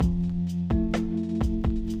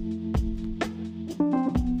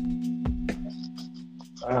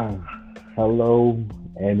Ah, hello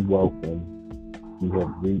and welcome. You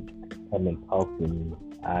have reached Come and Talk to Me.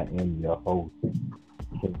 I am your host,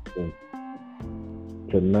 Kingston.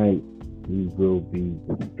 Tonight, we will be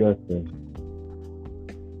discussing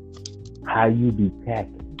how you be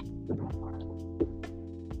tapping.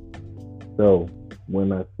 So,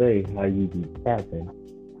 when I say how you be tapping,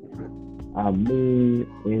 I mean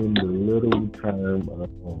in the literal term of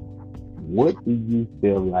what do you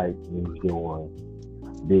feel like is your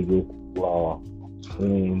biggest flaw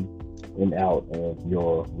in and out of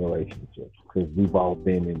your relationships? Because we've all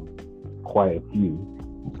been in quite a few.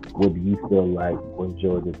 What do you feel like was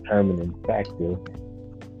your determining factor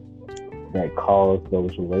that caused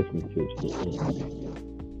those relationships to end?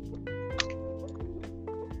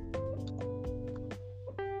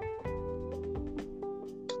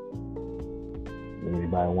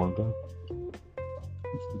 Anybody want to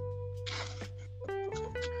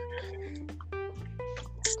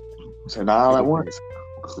So not all at once.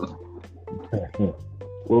 go?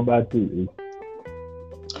 What about you?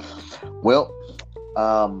 Well,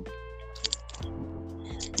 um,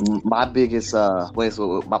 my biggest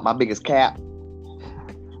my biggest cap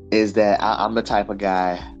is that I'm the type of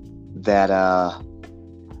guy that I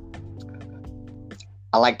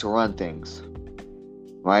like to run things,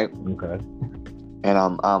 right? Okay. And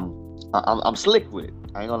I'm slick with it.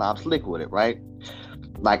 I ain't gonna lie, I'm slick with it, right?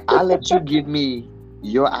 Like I let you give me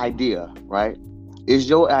your idea, right? It's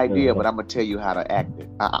your idea, but I'm gonna tell you how to act it.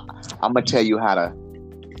 I'm gonna tell you how to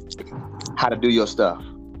do your stuff.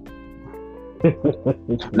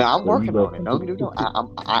 Now I'm So you working go. on it. Don't get me wrong.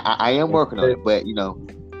 I am working on it, but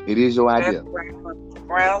it is your That's idea.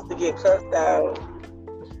 grounds to get cussed out.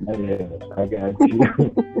 Yeah, I got you.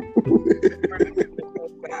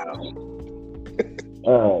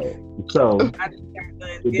 So I just got done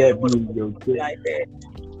would dealing that with be your a cap? like that.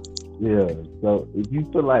 Yeah. So if you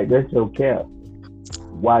feel like that's your cap,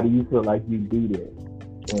 why do you feel like you do that?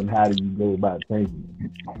 And how do you go about changing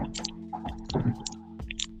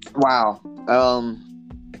Wow.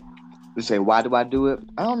 You say why do I do it?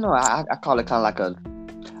 I don't know. I call it kind of like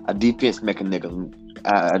a defense mechanism,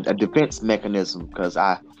 a defense mechanism, because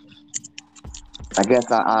I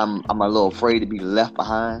guess I'm a little afraid to be left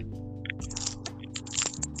behind.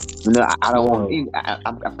 I don't want. it?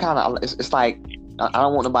 I'm kind of. It's like I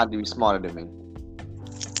don't want nobody to be smarter than me.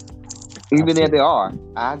 I Even feel if they are,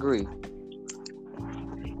 I agree.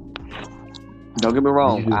 Don't get me you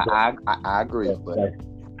wrong. just don't. I agree, but Like,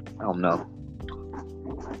 I don't know.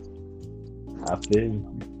 I feel you.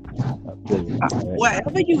 I feel you.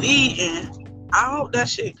 Whatever you eating, I hope that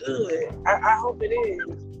shit good. I hope it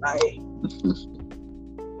is. Like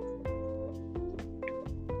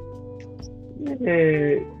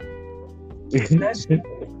Yeah.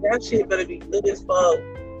 that shit better be good as fuck.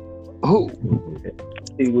 Who?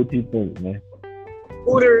 See what you think, man.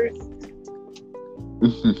 Hooters,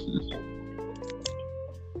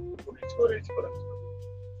 Hooters.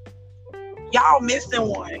 Y'all missing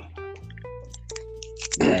one.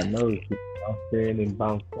 Yeah, I know. I'm saying and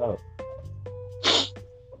bounced out.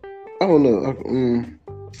 I don't know.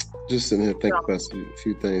 Just sitting here thinking about a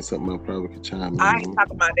few things, something I probably could chime in I ain't on.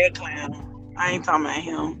 talking about that clown. I ain't talking about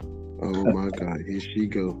him. Oh my God, here she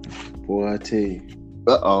go. Boy, I tell you.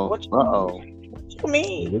 What you Uh-oh.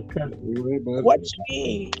 mean? What kind of, Don't worry about What it. you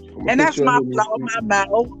mean? I'ma And put that's you my out here, flaw, Miss my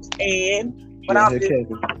mouth, and She when out I'm here just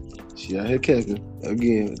capping. She out here capping.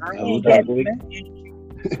 Again, I I will ain't not capping nothing.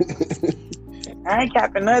 I ain't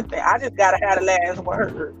capping nothing. I just gotta have the last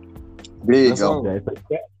word. There you That's go. all. that's a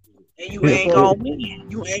cat. And you ain't gonna win.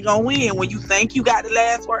 You ain't gonna win. When you think you got the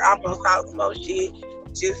last word, I'm gonna talk some more shit.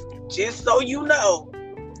 Just so you know.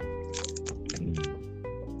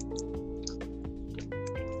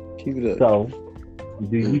 Keep it up. So,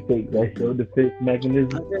 do you think that's your defense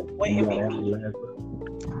mechanism? I'm just You waiting gotta have for the you. last word?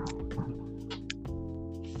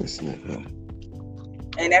 Listen to her.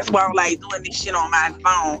 And that's why I'm like doing this shit on my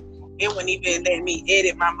phone. It wouldn't even let me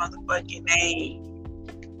edit my motherfucking name.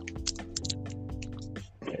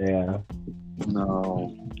 Yeah.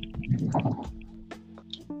 No.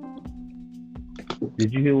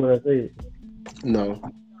 Did you hear what I said? No.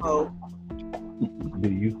 So Do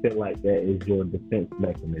you feel like that is your defense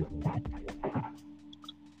mechanism?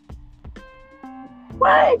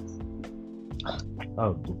 what?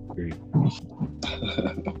 Oh, good grief.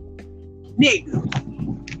 Nigga.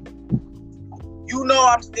 You know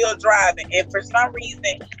I'm still driving. And for some reason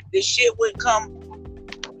this shit wouldn't come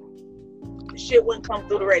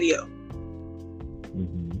through the radio.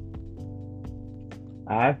 Mhm.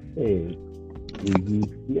 I said, do you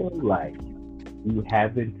feel like you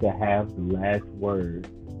having to have the last word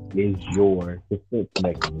is your defense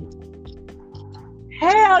mechanism?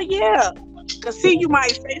 Hell yeah. Cause see, you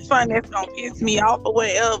might say something that's gonna piss me off or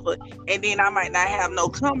whatever, and then I might not have no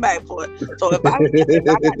comeback for it. So if I got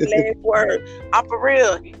the last word, I'm for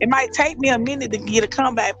real. It might take me a minute to get a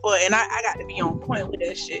comeback for it, and I got to be on point with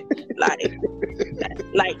that shit,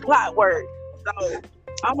 like clockwork. So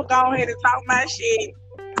I'm gonna go ahead and talk my shit,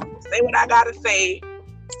 say what I gotta say,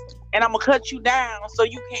 and I'm gonna cut you down so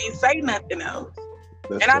you can't say nothing else.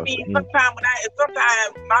 That's and I mean, sometimes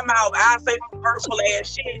my mouth, I say some hurtful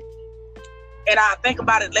ass shit. And I think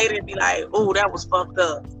about it later and be like, "Oh, that was fucked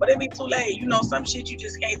up." But it be too late. You know, some shit you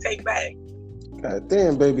just can't take back. God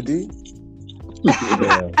damn, baby D.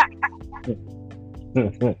 Yeah.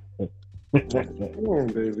 Damn,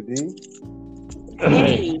 baby D.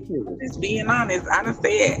 Hey, just being honest. I done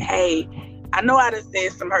said, hey, I know I done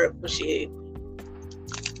said some hurtful shit.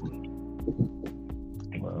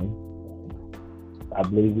 Well, I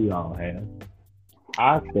believe we all have.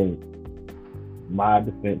 I think my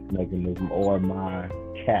defense mechanism, or my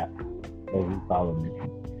cap, as we call it,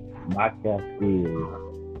 my cap is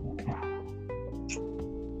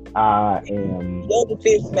I am. Your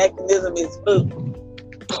defense mechanism is food.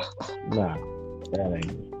 Nah, that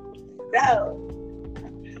ain't it. No.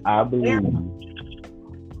 I believe.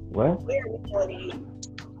 What?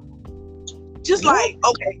 Just like,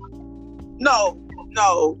 okay. No.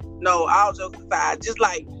 I'll joke aside. Just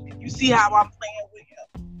like, you see how I'm playing with him.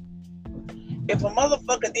 If a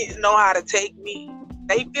motherfucker didn't know how to take me,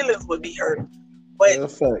 they feelings would be hurt. But yeah,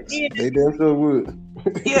 facts. They damn sure would.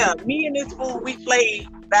 Yeah, me and this fool, we play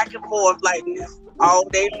back and forth like this all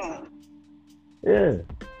day long. Yeah.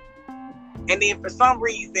 And then for some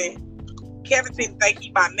reason, Kevin didn't think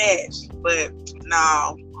he my match, but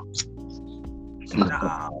no.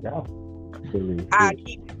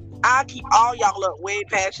 I keep all y'all up way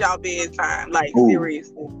past y'all bedtime. Like, ooh.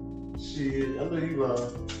 Seriously. Shit, I know you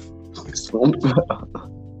lying.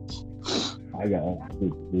 I got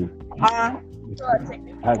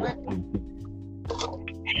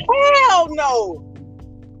Hell no.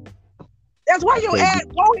 That's why your ass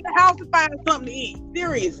go in the house to find something to eat.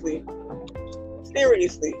 Seriously.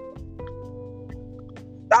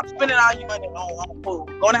 Stop spending all your money on food.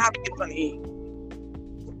 Go in the house to get something to eat.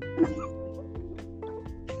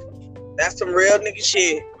 That's some real nigga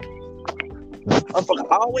shit. Motherfucker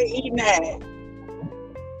always eating that.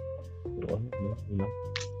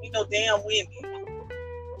 You know damn women.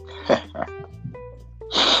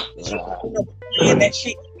 And that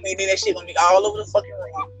shit gonna be all over the fucking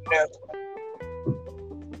room.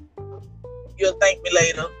 You'll thank me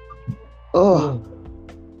later. Oh,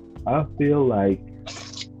 I feel like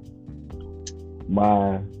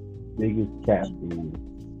my biggest cap is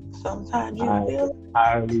sometimes you feel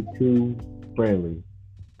entirely too friendly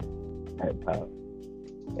at times,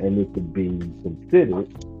 and it could be considered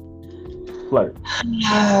flirt.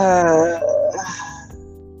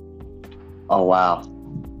 Oh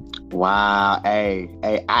wow, hey,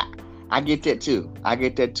 I get that too.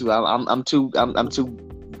 I'm too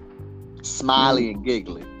smiley and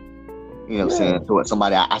giggly. You know what I'm saying? Towards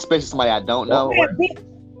somebody, especially somebody I don't know.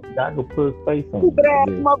 I could put a face on stupid ass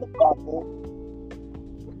motherfucker.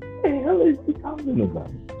 What the hell is he talking about?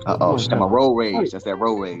 She's talking about road rage. That's that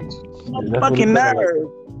road rage. Fucking nerve.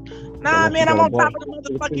 Nah, man, I'm on top of the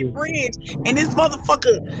motherfucking bridge, and this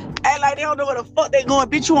motherfucker act like they don't know where the fuck they going.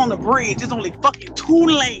 Bitch, you on the bridge. There's only fucking 2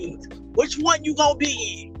 lanes. Which one you gonna be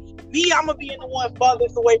in? Me, I'm gonna be in the one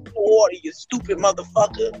farthest away from the water, you stupid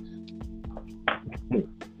motherfucker.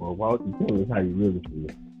 Well, why don't you tell us how you really feel?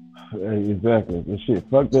 Exactly. This shit,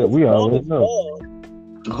 fuck that. We already know.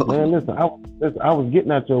 Man, listen, I was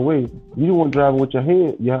getting out your way. You weren't driving with your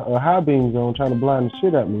high beams on, trying to blind the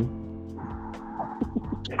shit at me.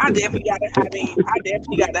 I definitely got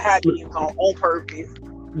the high beams on purpose.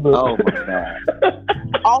 Oh my god!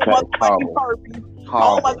 On motherfucking purpose.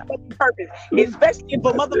 On motherfucking purpose. Especially if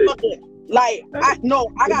a motherfucker like I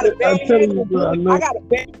got a bad head. I got a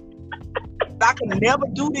bad. I can never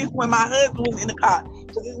do this when my husband was in the car.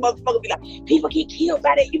 Because this motherfucker be like, people get killed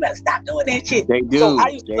by that. You better stop doing that shit. They do. So I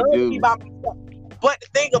used to love to be by myself. But the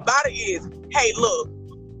thing about it is, hey, look,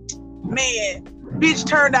 man, bitch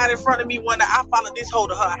turned out in front of me when I followed this hoe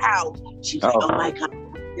to her house. She was like, oh my God,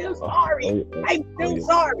 I'm sorry. I'm so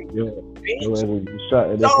sorry. Bitch. You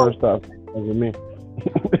shot at that first stop over me.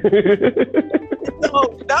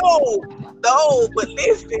 No, but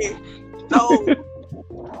listen, no.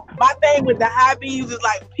 My thing with the high beams is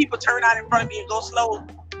like when people turn out in front of me and go slow,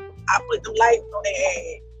 I put the lights on their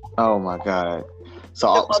ass. Oh my God.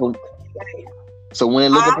 So when they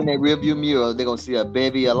look up in their rearview mirror, they're gonna see a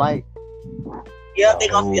bevy of light. Yeah, they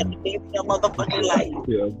gonna see a motherfucking light.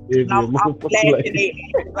 Yeah, And I'm flashing it.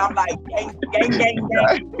 I'm like, gang, gang, gang,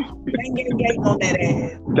 gang, gang, gang, gang on that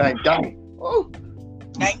ass. Dang, dang. Oh.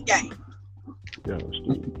 Gang, gang. Yeah,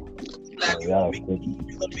 stupid. Like, you Yeah,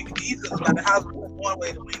 little big Jesus got the house one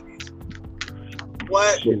way to win it.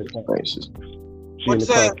 What? She in the car. Gracious. She in What's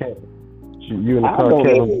the car. up? You in the I car. don't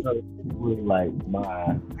know. Was like my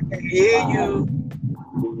I can hear you.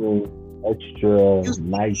 extra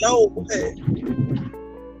nice. No.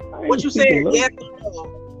 What you said? Yes or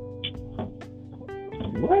no?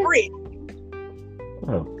 What? Free.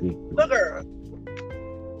 Oh, good. Look, girl.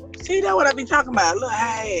 See that what I be talking about? Look,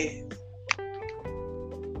 hey.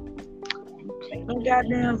 Ain't no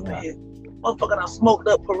goddamn thing. Motherfucker done smoked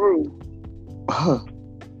up Peru. I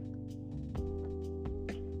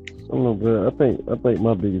don't know, bro. I think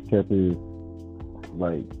my biggest cap is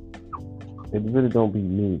like it really don't be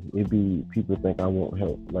me. It be people think I won't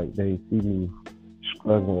help. Like they see me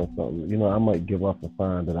struggling or something. You know, I might give off a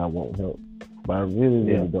sign that I won't help, but I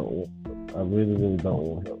really don't want help. I really don't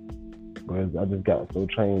want help. Because I just got so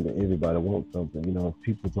trained that everybody wants something. You know,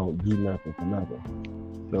 people don't do nothing for nothing.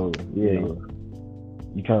 So you know,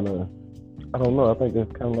 you kind of, I don't know. I think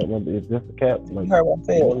that's kind of like it's just a cap. Like You heard what I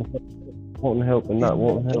said? wanting help and not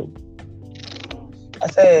wanting help. I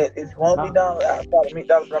said, if you want me down, I'll follow me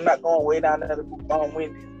down, but I'm not going way down there to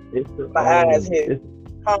Wendy's. It's the, My eyes hit. it's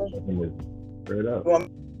Home. straight up.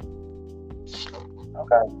 Okay.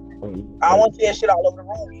 I don't want to see that shit all over the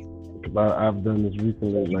room. I've done this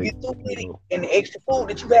recently. You Like, get through with it, and the extra food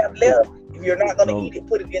that you have left, if you're not gonna eat it,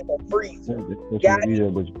 put it in the freezer. Got it. yeah,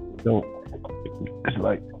 but you don't. It's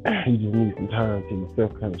like you just need some time to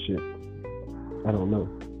yourself, kind of shit. I don't know.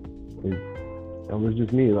 It's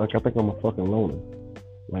just me. Like I think I'm a fucking loner.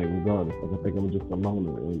 Like regardless, like I think I'm just a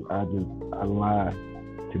loner, and I lie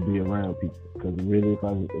to be around people. Because really, if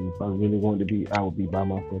I really wanted to be, I would be by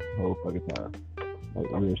myself the whole fucking time. Like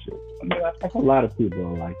real shit. Like a lot of people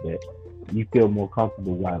are like that. You feel more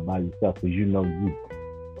comfortable by yourself because you know you.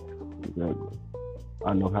 Exactly.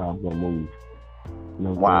 I know how I'm gonna move. You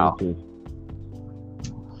know, Wow.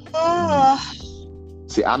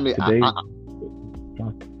 See, I'm the.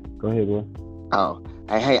 Go ahead, bro. Oh,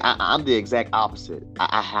 hey, I'm the exact opposite.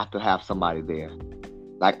 I have to have somebody there.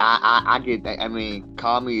 Like I get. I mean,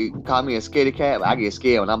 call me a scaredy cat, but I get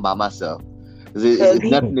scared when I'm by myself. It's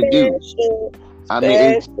nothing to do. I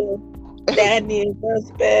mean, that nigga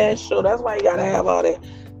special. That's why you gotta have all that.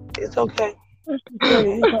 It's okay.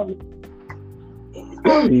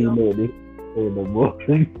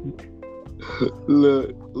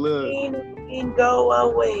 Look. Ain't go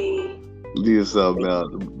away. Do something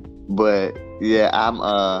else. But yeah,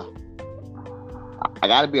 I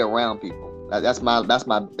gotta be around people. That's my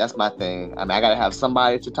thing. I mean, I gotta have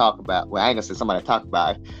somebody to talk about. Well, I ain't gonna say somebody to talk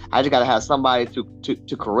about. I just gotta have somebody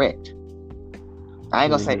to correct. I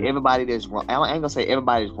ain't gonna say everybody that's wrong. I ain't gonna say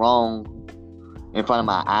everybody's wrong in front of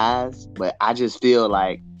my eyes, but I just feel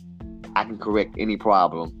like I can correct any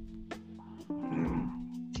problem.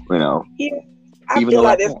 You know. Yeah, I feel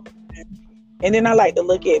like this. And then I like to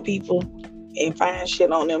look at people and find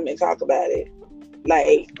shit on them and talk about it.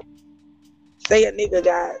 Like, say a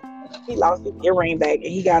nigga he lost his earring back and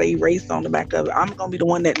he got an erase on the back of it. I'm gonna be the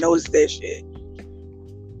one that noticed that shit.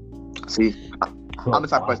 See, I'm the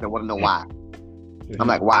type of person that want to know why. I'm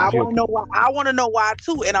like, why? I want to know why. I want to know why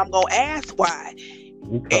too, and I'm gonna ask why.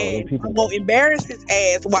 And I'm gonna embarrass his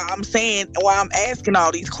ass while I'm asking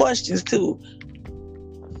all these questions too.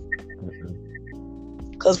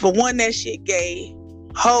 Cause for one, that shit gay.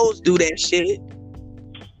 Hoes do that shit.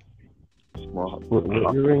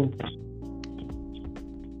 What earring?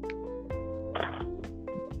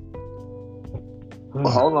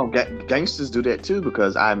 Well, hold on, gangsters do that too.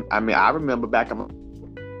 Because I remember back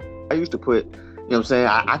I used to put, you know what I'm saying,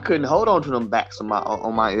 I couldn't hold on to them backs on my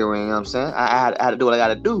earring. You know what I'm saying, I had to do what I got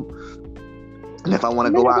to do. And if I want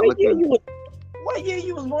to go out with them, what year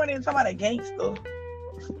you was born in? Talking about a gangster.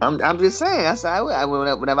 I'm just saying. That's how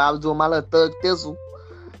whenever I was doing my little thug thistle,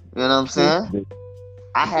 you know what I'm saying.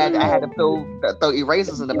 I had to throw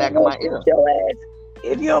erasers in the back of my ear.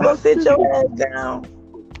 If you don't go sit your ass down,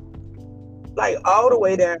 like all the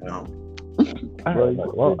way down. My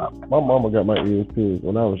mama got my ears pierced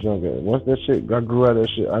when I was younger. Once that shit, I grew out of that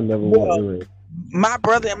shit. I never wore earrings. My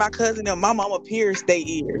brother and my cousin and my mama pierced their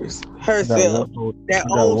ears herself. That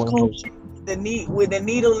old school shit with the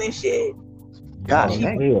needle and shit. God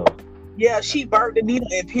damn. Yeah, she burnt the needle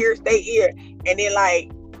and pierced their ear, and then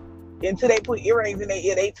like until they put earrings in their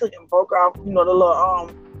ear, they took and broke off, you know, the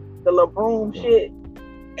little broom shit,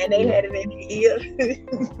 and they had it in their ear.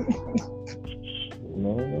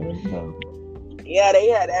 No. Yeah, they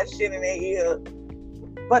had that shit in their ear.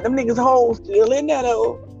 But them niggas hoes still in there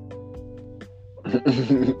though.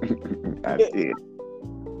 I did.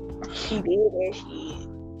 He did that shit.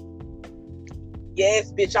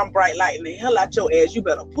 Yes, bitch, I'm bright lighting the hell out your ass. You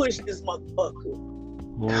better push this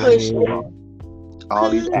motherfucker. Push it. All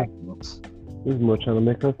these Push actions. This is more trying to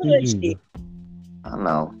make us see Push Jesus. it. I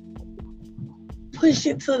know. Push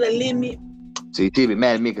it to the limit. So you be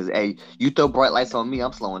mad at me because hey, you throw bright lights on me,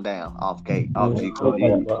 I'm slowing down. Off gate, off G I'm code.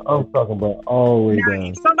 talking about all the way Now, down.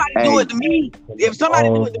 if somebody do it to me,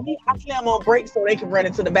 I slam on brakes so they can run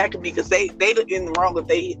into the back of me because they look in the wrong if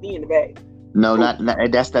they hit me in the back. No, not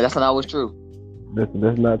that's not always true. That's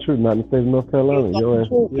not true. Not in the state of North Carolina. Your ass. It's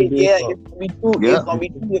gonna be true. Yeah. It's gonna be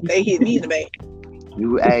true if they hit me in the back.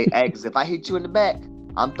 You, because if I hit you in the back,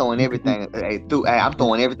 I'm throwing everything. I'm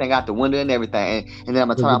throwing everything out the window and everything, and then I'm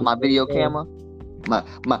gonna turn off my video camera, my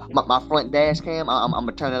front dash cam. I'm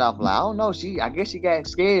gonna turn it off. Like I don't know. I guess she got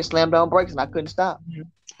scared, slammed on brakes, and I couldn't stop.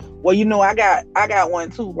 Well, you know, I got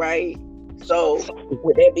one too, right? So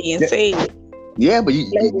with that being said, yeah, but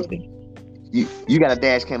you got a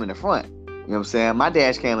dash cam in the front. You know what I'm saying? My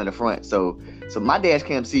dash cam in the front, so my dash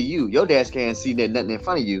cam see you. Your dash cam see nothing in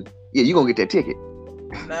front of you. Yeah, you gonna get that ticket.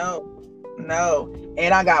 No,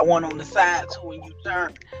 and I got one on the side too. When you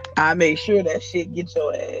turn, I make sure that shit get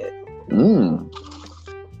your ass.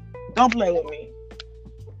 Don't play with me.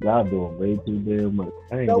 Y'all doing way too damn much.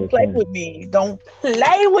 Don't play with me. Don't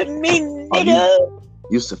play with me, nigga.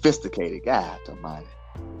 You sophisticated, God almighty.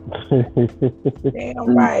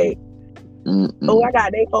 Damn right. Oh, I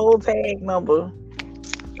got their whole tag number.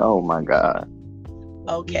 Oh my God.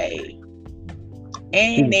 Okay.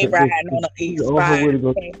 And they riding on the expired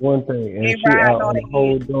tag. One thing, and they she out on the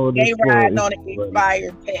whole door. They riding on the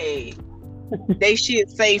expired tag. They should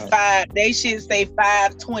say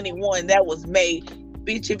 521. That was May.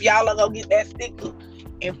 Bitch, if y'all are gonna get that sticker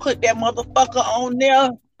and put that motherfucker on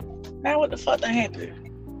there, now what the fuck done happened?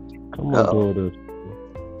 Come on, daughter.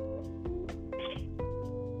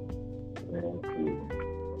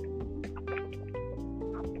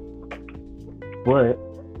 But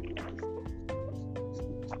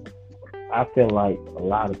I feel like a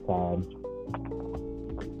lot of times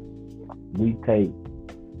we take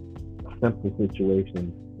simple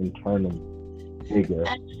situations and turn them bigger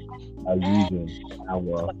by using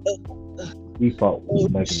our default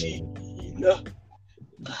mechanism. I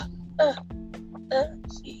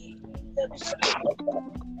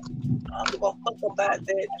don't give a fuck about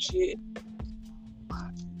that shit.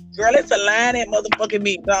 Girl, it's a line at motherfucking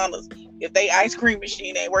McDonald's. If they ice cream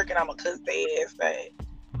machine ain't working, I'ma cuss their ass out.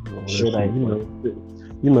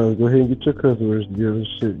 You know, go ahead and get your cuss words together.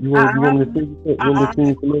 Shit, you want me to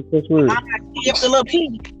sing some more cuss words? If the little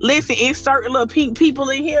pink, listen, it's certain little pink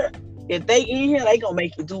people in here. If they in here, they gonna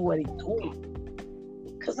make you do what he do.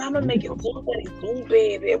 Cause I'm gonna make you do what he do,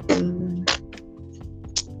 baby.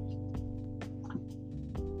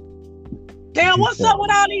 Damn, what's up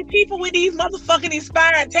with all these people with these motherfucking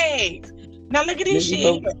expired tags? Now look at this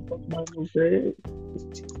shit.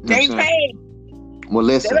 They paid. Well,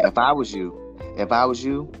 listen, if I was you,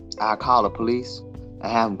 I'd call the police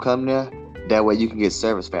and have them come there. That way you can get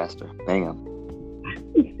service faster. Bam.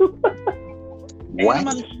 What? Them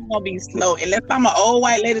motherfuckers gonna be slow. Unless I'm an old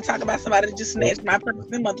white lady talking about somebody that just snatched my purse,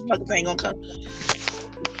 them motherfuckers ain't gonna come.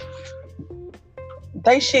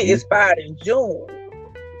 They shit expired in June.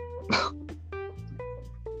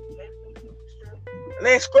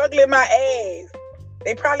 They're struggling my ass.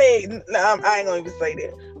 They probably I ain't gonna even say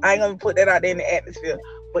that. I ain't gonna put that out there in the atmosphere.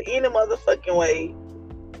 But any motherfucking way,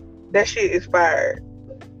 that shit expired.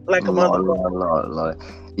 Like a motherfucker. Lord.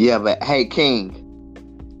 Yeah, but hey, King.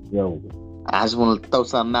 Yo. I just want to throw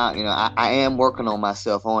something out. You know, I am working on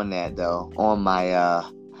myself on that though, on my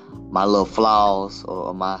my little flaws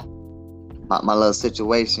or my little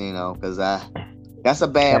situation. You know, because that's a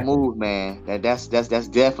bad move, man. That's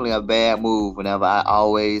definitely a bad move. Whenever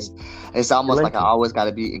it's almost like I always got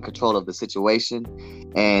to be in control of the situation,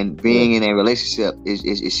 and being in a relationship,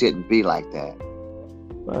 it shouldn't be like that.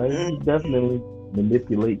 He's definitely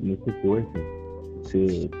manipulating the situation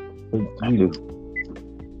to you.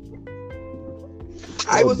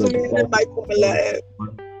 I was a man that might come alive.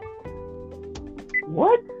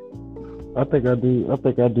 What? I think I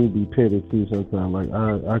do be petty too sometimes. Like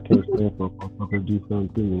I can't stand for a motherfucker to do something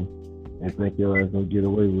to me and think your ass gonna get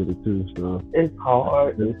away with it too. So it's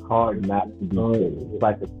hard not to be petty. It's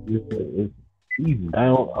like it's easy. I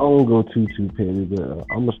don't go too petty, but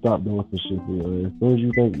I'm gonna stop doing some shit for your ass. As soon as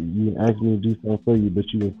you think you ask me to do something for you,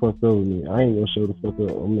 but you done fucked over me, I ain't gonna show the fuck up.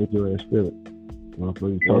 I'm gonna make your ass feel it.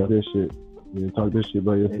 Motherfucker, talk that shit. You talk this shit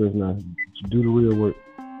by yourself now. Do the real work.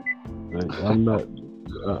 Like, I'm not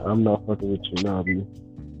fucking with you now, B.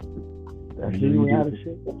 I see you out of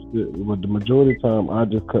shit. But the majority of the time, I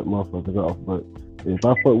just cut motherfuckers off. But if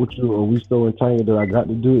I fuck with you or we so entangled that I got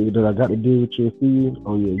to do it, that I got to deal with you and see you,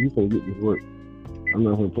 oh yeah, you can get this work. I'm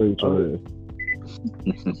not gonna play with your ass.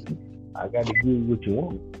 I got to give you what you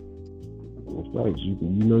want. It's like you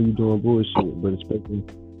know you're doing bullshit, but expecting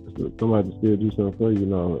somebody to still do something for you.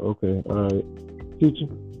 Now, okay, all right, teacher,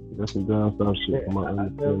 that's some down south shit from my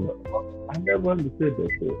understanding. I never understood that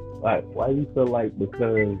shit. Like, why do you feel like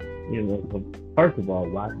because first of all,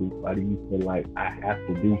 why do you feel like I have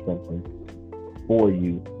to do something for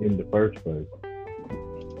you in the first place?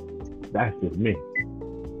 That's just me.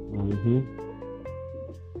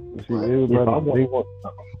 See, everybody,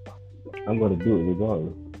 I'm gonna do it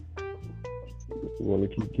regardless. They want to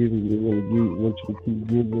keep giving you. Want you to keep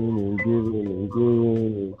giving and giving and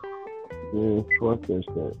giving, and fuck that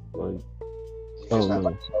stuff. Like, I don't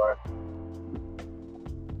know.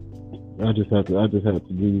 I just have to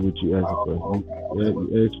give you what you asked for. You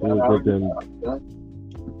asked for it, but then.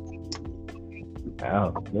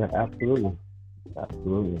 Yeah, absolutely.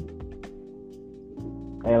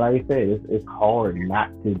 And like I said, it's hard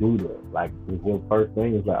not to do that. Like, your first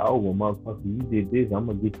thing is like, oh, well, motherfucker, you did this, I'm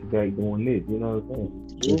gonna get you back doing this. You know what I'm saying?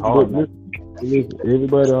 It's hard.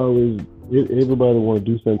 Everybody want to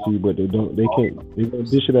do something to you, but they don't. They can't. They gonna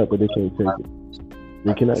dish it out, but they can't take it.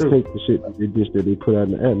 They cannot take the shit that they dish that they put out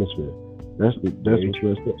in the atmosphere. That's what's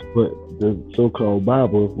messed up. But the so-called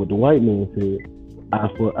Bible, what the white man said, eye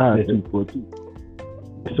for eye, tooth for tooth.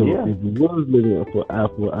 So if you was living for eye,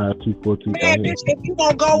 tooth for tooth, man, bitch, if you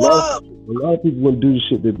gonna go up, a lot of people wouldn't do the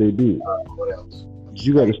shit that they did.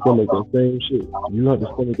 You got to stomach that same shit. You have to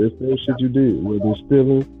stomach that same shit you did, whether it's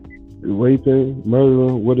stealing, raping,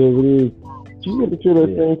 murdering, whatever it is. You got to feel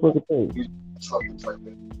that same fucking thing.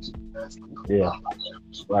 Yeah,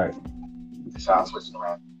 right.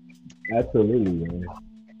 Absolutely, man.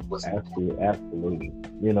 Absolutely.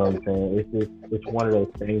 You know what I'm saying? It's one of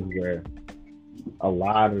those things where a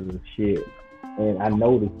lot of the shit, and I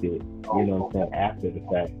noticed it, you know what I'm saying, after the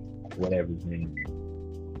fact, whatever, man.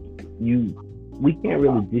 We can't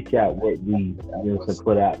really dish out what we can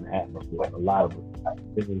put out in the atmosphere. A lot of it.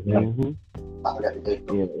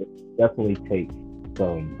 It definitely takes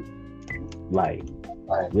some, like,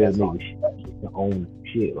 real nigga shit to own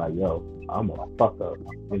shit. Like, yo, I'm a fuck up.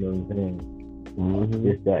 You know what I'm saying?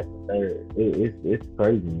 It's that third. It's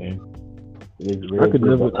crazy, man.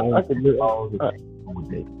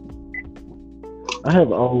 I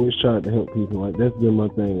have always tried to help people. Like, that's been my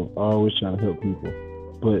thing. I always try to help people.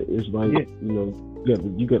 But it's like,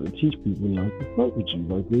 you got to teach people, like, to fuck with you.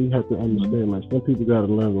 Like, they have to understand, like, some people got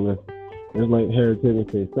to learn the lesson. It's like Harry Taylor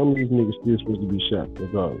said, some of these niggas still supposed to be shot,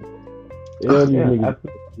 regardless. These niggas,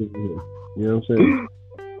 you know what I'm saying?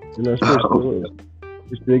 They're not supposed to.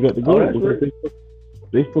 They still got to go because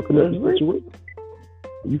they fucking up the situation.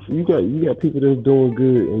 You got people that's doing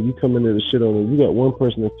good, and you come in there to shit on them. You got one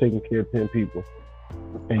person that's taking care of 10 people,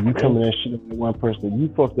 and you come in there shit on one person. You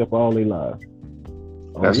fucked up all their lives.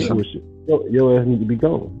 That's bullshit. Your ass need to be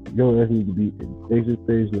gone. Your ass need to be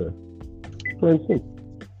stage left. Plain simple.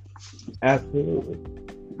 Absolutely.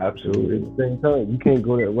 At the same time, you can't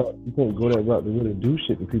go that route. You can't go that route to really do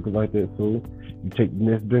shit to people like that. So you take the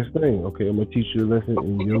next best thing. Okay, I'm gonna teach you a lesson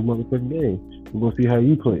in your motherfucking game. We're gonna see how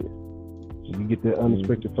you play it. So you get that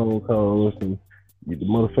unexpected phone calls, and the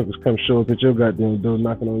motherfuckers come show up at your goddamn door,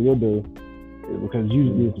 knocking on your door because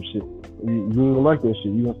you did some shit. You don't like that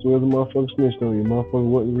shit. You gonna swear the motherfucker snitched on you. Motherfucker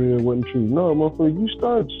wasn't real, wasn't true. No, motherfucker, you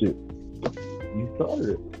started shit. You started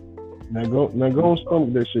it. Now go and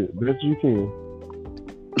stomach that shit best you can.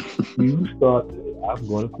 You started it. I'm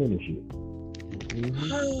going to finish it. And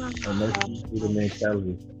that's the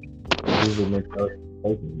mentality. The mentality.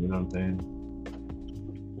 You know what I'm saying?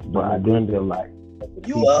 But I do feel like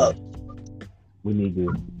you up. We need to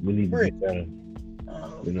get better.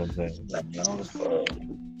 You know what I'm saying?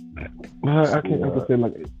 I can say,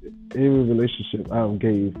 like, every relationship I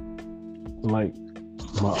gave, like,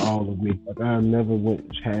 my all of me. Like, I never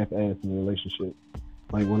went half-assed in a relationship.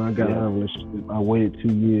 Like, when I got out of a relationship, I waited 2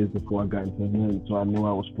 years before I got into another, so I knew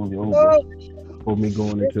I was fully over for me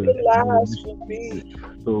going into it.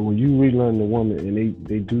 So when you relearn the woman and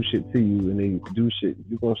they do shit to you and they do shit,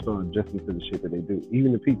 you're gonna start adjusting to the shit that they do.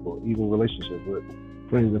 Even the people, even relationships with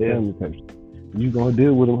friends and family type shit. You gonna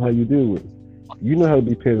deal with them how you deal with them. You know how to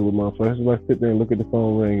be petty with motherfuckers. That's why I sit there and look at the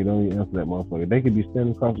phone ring and don't even answer that motherfucker. They could be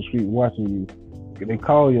standing across the street watching you. They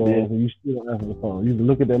call your ass and you still don't answer the phone. You can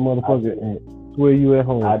look at that motherfucker and swear you at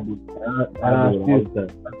home. I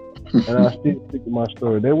still stick to my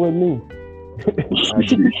story. That wasn't me.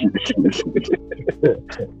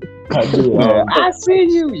 I see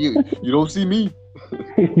you. You don't see me.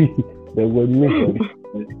 That wasn't me.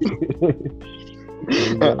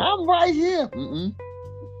 I'm right here.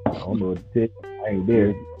 I don't know what to tell you. I ain't there.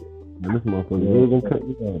 Man, this motherfucker really done cut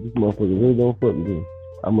me off. This motherfucker really don't fuck with me.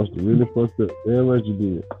 I must have really fucked up. Damn right you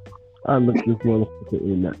did. I looked this motherfucker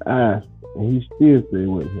in the eye, and he still said it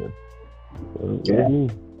wasn't him. Yeah.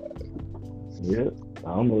 Yeah. I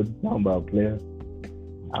don't know what you're talking about, player.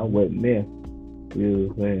 I wasn't there. You know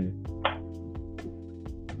what I'm saying?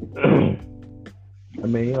 I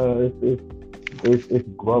mean, it's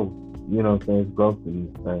growth. You know what I'm saying? It's growth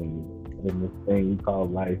in this thing. In this thing we call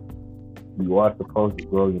life. You are supposed to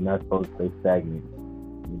grow. You're not supposed to stay stagnant.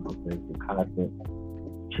 You know what I'm saying? It's a constant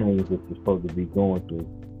change that you're supposed to be going through,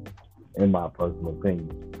 in my personal opinion.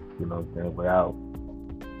 You know what I'm saying? Without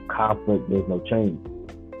conflict, there's no change.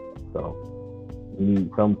 So you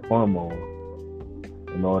need some turmoil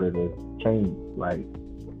in order to change. Like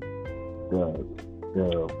the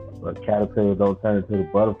caterpillar don't turn into the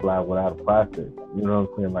butterfly without a process. You know what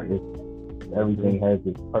I'm saying? Like everything has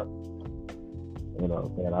its purpose. You know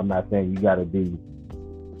what I'm saying? I'm not saying you gotta be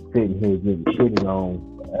sitting here getting shitted on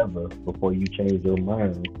forever before you change your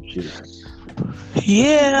mind on some shit.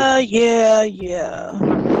 Yeah.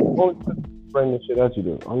 Only bring that shit at you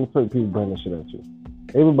though. Only certain people bring that shit at you.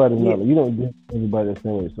 Everybody's not. You don't get everybody the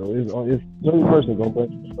same way. So it's every person gonna bring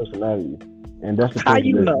the person out of you, and that's the person. How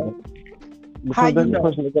you know?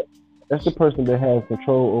 That's the person that has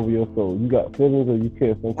control over your soul. You got feelings, or you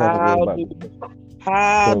care some type of way about it.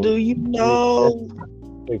 How do you know?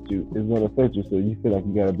 It's gonna affect you, so you feel like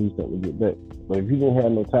you gotta do something to get back. But if you didn't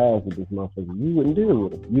have no ties with this motherfucker, you wouldn't deal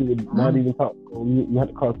with it. You would not even talk. You have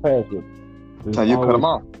to cross paths with it. So you cut them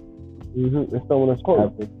off. It's someone that's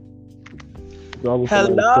close. Hello.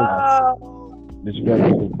 That you gotta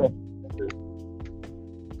do some.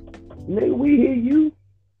 Nigga, we hear you.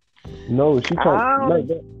 No, she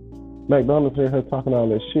talked. McDonald's heard her talking all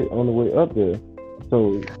that shit on the way up there.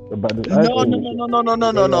 So about this. No.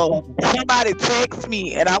 Somebody texted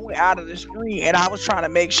me and I went out of the screen and I was trying to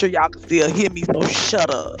make sure y'all could still hear me. So shut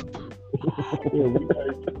up.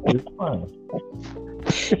 It's fine.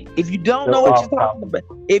 If you don't know what you're talking about,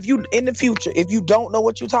 if you in the future, if you don't know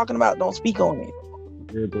what you're talking about, don't speak on it.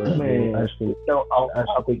 Yeah, Man, actually,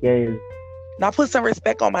 off-topic game. Now put some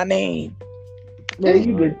respect on my name. Man,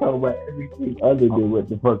 you been talking about everything other than what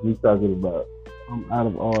the fuck you talking about. I'm out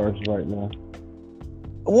of R's right now.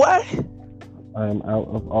 What? I am out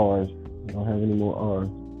of R's. I don't have any more R's.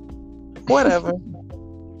 Whatever.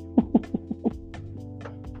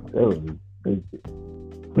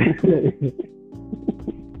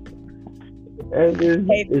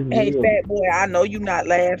 Hey, fat boy, I know you not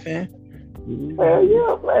laughing. Hell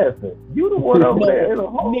yeah, I'm laughing. You the one over there in a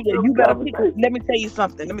hole. Nigga, you better pick. Let me tell you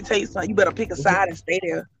something. You better pick a side and stay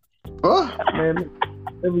there. Man,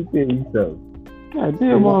 let me tell you something. God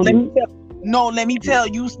damn, let me tell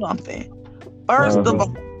you something. First of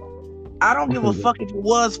all, I don't give a fuck if it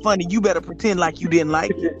was funny. You better pretend like you didn't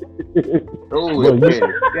like it. Oh, yeah.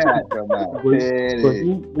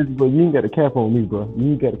 But you ain't got a cap on me, bro.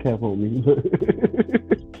 You ain't got a cap on me.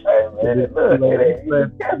 Hey, man,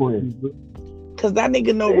 because that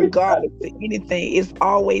nigga know regardless of anything, it's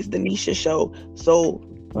always the Nisha show. So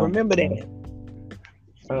remember that.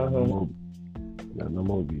 No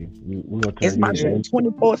more. It's my show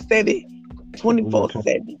 24/7.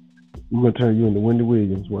 24/7. We're gonna turn you into Wendy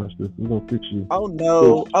Williams. Watch this. We're gonna fix you. Oh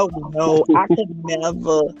no. I could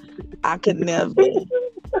never.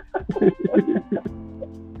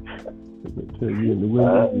 Turn you into Wendy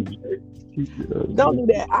Williams. Don't do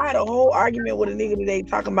that. I had a whole argument with a nigga today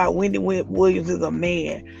talking about Wendy Williams is a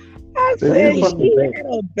man. I said she had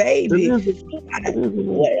a baby.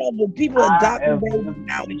 Whatever. People adopting babies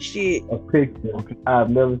now and shit. A picture. I've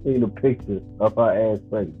never seen a picture of her ass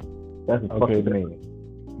face. That's a fucking man.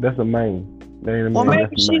 That's a man. Well,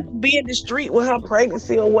 maybe she could be in the street with her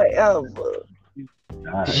pregnancy or whatever.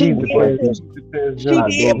 She did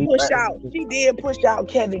push out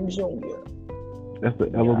Kevin Jr. That's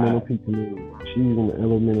the elemental P community. She's in the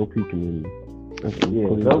elemental P community.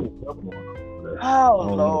 Oh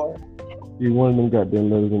Lord. See, one of them goddamn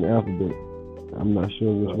letters in the alphabet. I'm not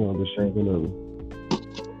sure which one, but she's another.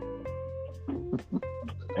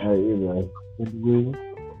 Hey, you know. Williams?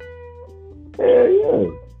 Hell yeah.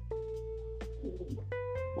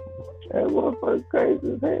 That motherfucker crazy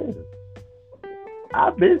as hell.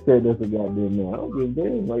 I've been saying that's a goddamn man. I don't give a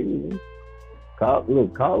damn. Like, call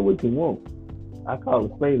it what you want. I call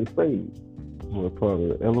it spade a spade. Well, part of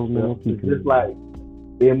the elemental P community. Just like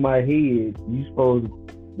in my head, they supposed to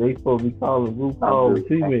be calling RuPaul a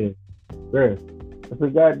female. Bruh, that's a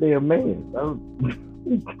goddamn man.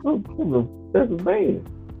 That's a man.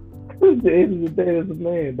 At the end of the day, it's a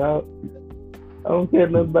man, dog. I don't care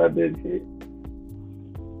nothing about that shit.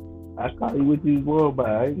 I call you what you was born by.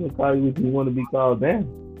 I ain't gonna call you what you want to be called down.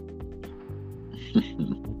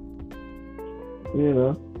 You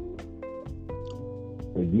know.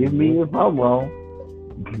 Forgive me if I'm wrong.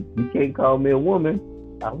 You can't call me a woman.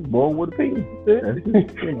 I was born with a penis. That's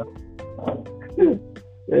just, you know.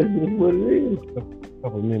 That's just what it is.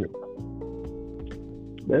 Couple of minutes.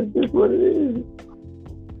 That's just what it is.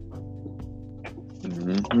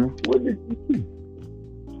 Mm-hmm. What did you do?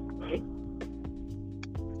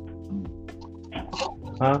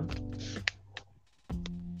 Huh?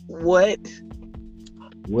 What?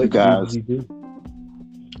 What You guys. did you do?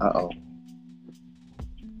 Uh-oh.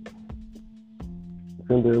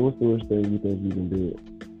 Sunday, what's the worst thing you think you can do?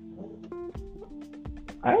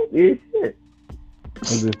 I ain't did shit. I'm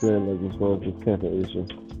just saying, like, as far as this camping issue.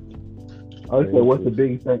 Oh, so what's the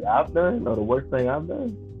biggest thing I've done or the worst thing I've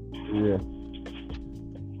done? Yeah.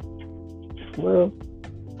 Well,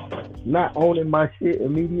 not owning my shit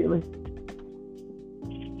immediately.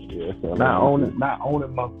 Yeah. Not owning my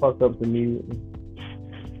fuck ups immediately.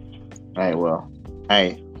 Hey, well.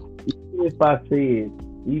 Hey.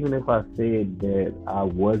 Even if I said that I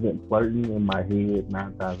wasn't flirting in my head,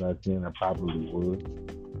 9 times out of 10 I probably would.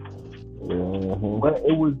 Mm-hmm. But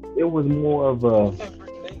it was more of a,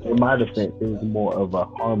 in my defense, it was more of a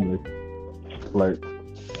harmless flirt.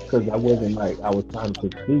 Because I wasn't like I was trying to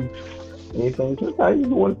pursue anything. Sometimes you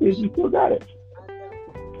just want to see if you still got it.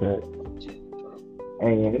 Okay.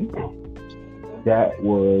 And that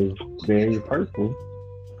was very hurtful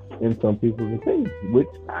in some people's opinion, which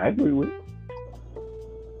I agree with.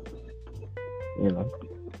 You know.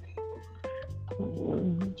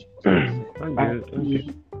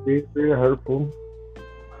 It's very hurtful.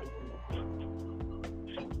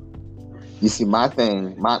 You see, my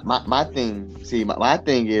thing is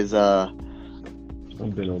I've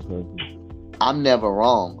been on purpose. I'm never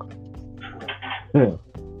wrong.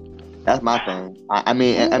 That's my thing. I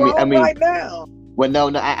mean, right now. well, no,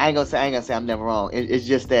 I ain't gonna say I'm never wrong. It's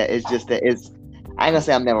just that I ain't gonna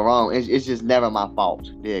say I'm never wrong. It's just never my fault.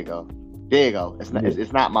 There you go. It's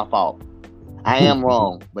not my fault. I am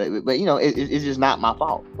wrong, but you know, it's just not my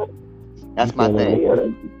fault. That's my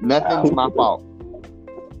thing. Nothing's my fault.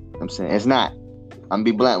 I'm saying it's not. I'm gonna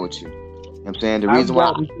be blunt with you. I'm saying the reason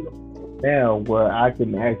why. Now, where I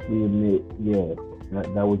can actually admit, yeah,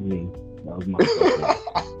 that was me. That was my fault.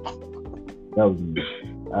 That was me.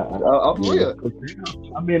 I'm real.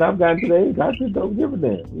 I mean, I've gotten to the age. I just don't give a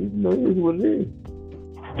damn. You know, it is what it is.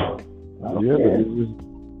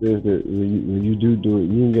 There's that when you do it,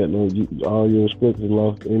 you ain't got all your respect is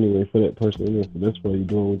lost anyway for that person anyway. So that's why you're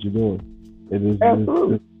doing what you're doing.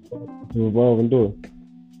 Absolutely. It's a revolving door.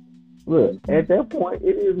 Look, at that point,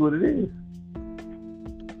 it is what it is.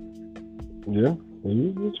 Yeah. And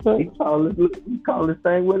you respect. You call this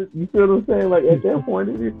thing what it, you feel what I'm saying? Like at that point,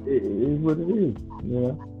 it is what it is.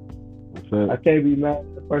 You know, I can't be mad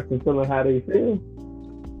at the person feeling how they feel.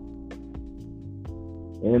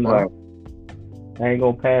 And Right. I ain't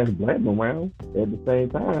gonna pass blame around. At the same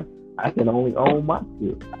time, I can only own my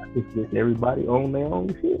shit. I just let everybody own their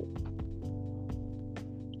own shit.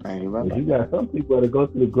 Ain't right. But you got some people that go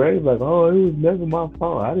to the grave like, oh, it was never my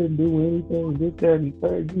fault. I didn't do anything. This, that, and the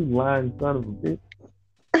third. You lying son of a bitch.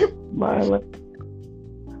 And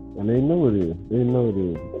they know it is. They know it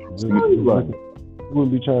is. You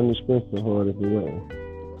wouldn't be trying to express so hard if you weren't.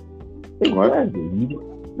 Exactly. You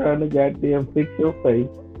trying to goddamn fix your face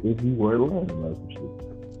if you were lying about some shit.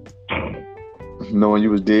 Knowing you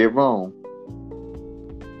was dead wrong.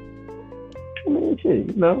 I mean, shit,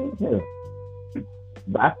 you know, yeah.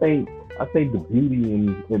 But I think the beauty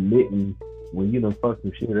in admitting when you done fuck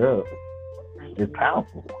some shit up is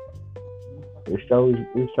powerful. It shows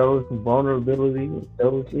some vulnerability. It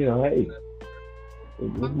shows, you know, hey,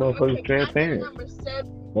 this motherfucker's transparent.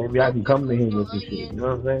 Maybe I can come to him with some shit. You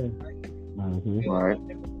know what I'm saying? Mm-hmm. Right.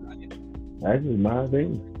 That's just my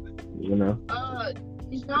opinion. You know,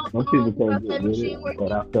 some people can't get with it,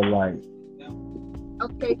 but I feel like,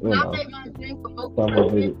 Okay, you know, some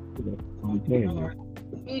of it, you can.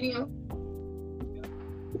 medium.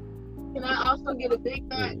 Can I also get a Big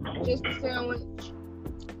Mac, just a sandwich,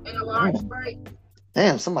 and a large Sprite?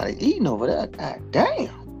 Damn, somebody eating over there. God damn.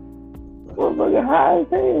 Motherfucker high as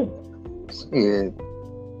hell. Yeah.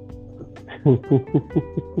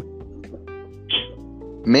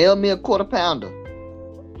 Mail me a quarter pounder.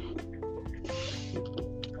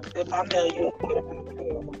 If I mail you a quarter.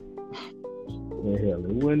 Yeah, hell,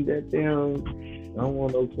 it wasn't that damn. I don't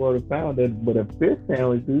want no quarter pounder, but a fish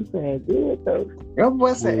sandwich do sound good though. Your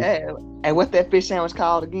boy said, hey, what's that fish sandwich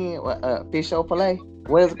called again? Fish au filet?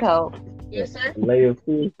 What is it called? Yes, sir. Lay of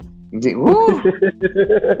fish. Woo!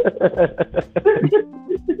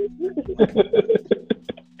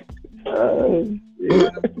 Yeah.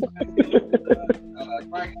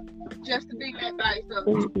 Just the Big Mac by itself.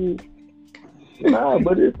 Nah,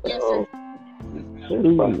 but it's Yes, sir.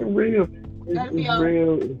 it's fucking real. That'll be It's all.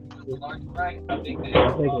 real. I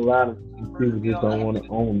think a lot of people just don't want to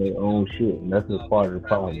own their own shit, and that's a part of the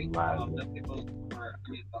problem.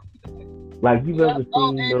 Like you've ever Oh,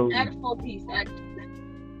 seen those? and add a full piece.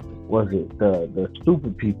 Was it the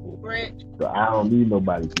stupid people? Bread. So I don't need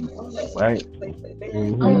nobody people, right?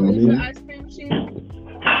 Oh, it's the ice cream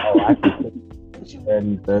machine. Oh, I can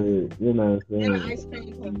and third, you know what I'm And an saying? ice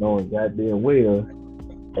cream. Knowing goddamn well,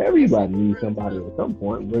 everybody needs somebody at some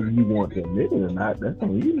point, whether you want to admit it or not. That's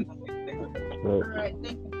on you. All But right,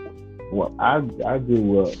 thank you. well, I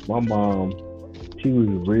grew up. My mom, she was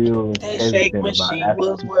real That shake hesitant about machine asking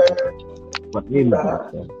was people word. for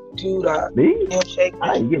anything. Do that. Me? That shake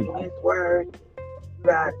I ain't machine getting was word.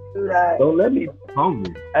 Do that. Don't let me be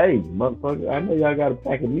hungry. Hey, motherfucker, I know y'all got a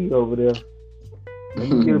pack of meat over there. Let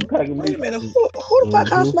me get a pack of Wait meat. a minute. Who the fuck?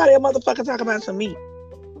 How somebody a motherfucker talk about some meat?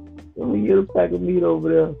 Let me get a pack of meat over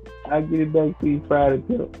there. I get it back to you Friday,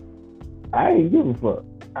 pimp. I ain't give a fuck.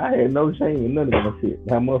 I had no shame in none of that shit.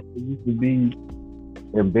 How motherfuckers used to be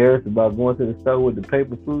embarrassed about going to the store with the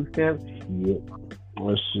paper food stamps? Shit.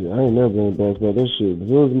 Oh shit, I ain't never been embarrassed about that shit. As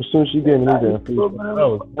soon as she gave me that food, one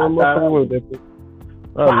motherfucker with that.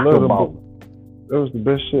 I love them. That was the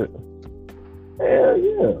best shit. Hell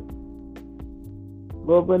yeah.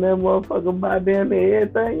 Go up in that motherfucker, buy damn near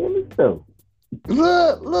everything in the store.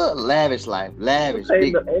 Look, lavish life, lavish,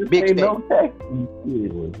 big steak, no tax.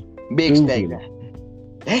 Shit. big steak. Stupid.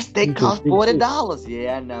 That steak You cost can- $40.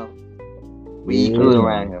 Yeah, I know. We eat Yeah. good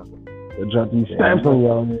around here. I dropped these stamps on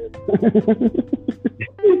y'all, man.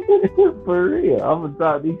 For real. I'm gonna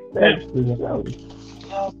drop these stamps to show.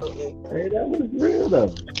 Hey, that was real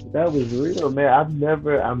though. That was real, man. I've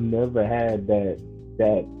never had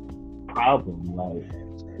that problem, like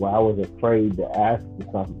where I was afraid to ask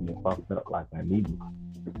for something if I felt like I needed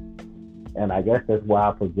it. And I guess that's why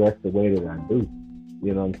I progress the way that I do.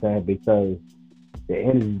 You know what I'm saying? Because the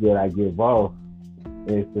energy that I give off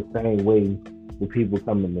is the same way the people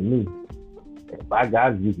coming to me. If I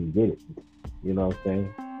got it, you can get it. You know what I'm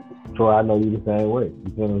saying? Troy, I know you the same way.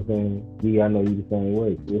 You know what I'm saying? D, I know you the same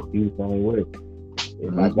way. Chris, you the same way.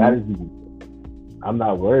 If I got it, you can get it. I'm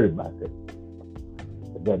not worried about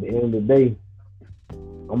that. But at the end of the day,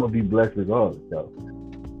 I'm gonna be blessed regardless. So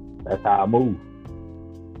that's how I move.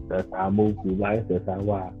 That's how I move through life. That's how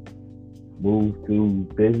I move through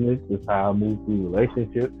business. That's how I move through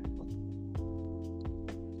relationships.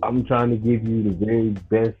 I'm trying to give you the very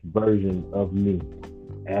best version of me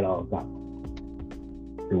at all times.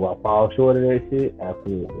 Do I fall short of that shit?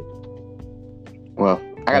 Absolutely. Well,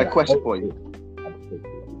 I got a question for you.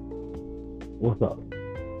 What's up?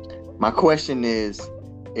 My question is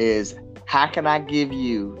how can I give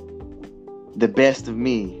you the best of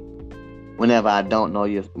me whenever I don't know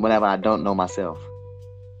you, whenever I don't know myself?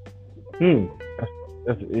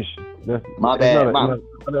 That's an issue. That's My it's bad. not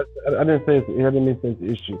I didn't say I didn't mean to say it's an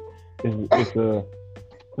issue. It's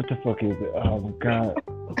what the fuck is it? Oh my god.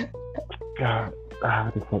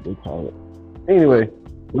 What the fuck they call it? Anyway,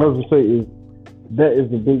 what I was gonna say is that is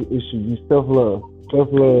the big issue. You self-love.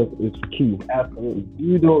 Self-love is key. Absolutely. If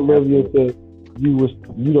you don't love yourself, you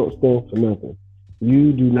don't stand for nothing.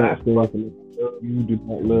 You do not stand for nothing. You do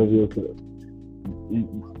not love yourself.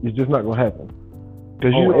 It's just not gonna happen.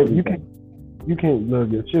 Because you can't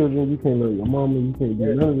love your children, you can't love your mama, you can't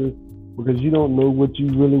do none of this because you don't know what you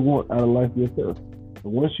really want out of life yourself. But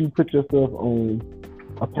once you put yourself on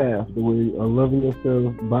a path, the way of loving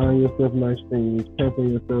yourself, buying yourself nice things,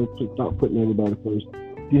 pampering yourself, stop putting everybody first.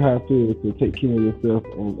 See how it feels to take care of yourself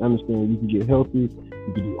and understand you can get healthy,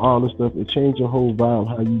 you can do all this stuff. It changes your whole vibe,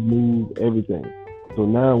 how you move, everything. So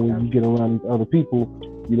now when you get around these other people,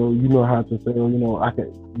 you know how to say,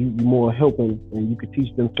 you're more helping and you can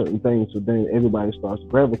teach them certain things. So then everybody starts to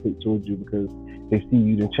gravitate towards you because they see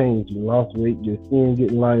you done changed. You lost weight, your skin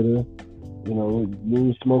getting lighter. You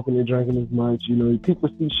ain't smoking and drinking as much. People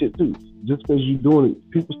see shit too. Just because you're doing it,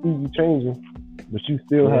 people see you changing, but you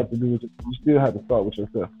still have to do it. You still have to start with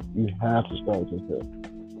yourself. You have to start with yourself.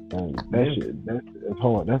 And that's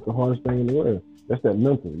hard. That's the hardest thing in the world. That's that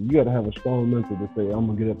mental. You got to have a strong mental to say, I'm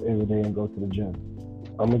gonna get up every day and go to the gym.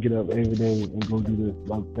 I'm gonna get up every day and go do this.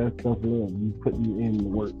 Like that's self-love. You put you in the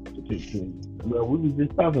work to take care of you. Well, we was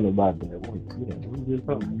just talking about that. Yeah, we was just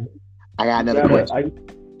talking. I got another question.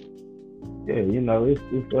 It's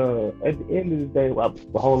at the end of the day.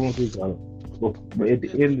 Hold on, please. But at the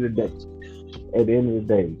end of the day, at the end of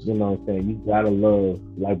the day, you know what I'm saying? You gotta love,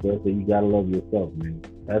 like bro said, you gotta love yourself, man.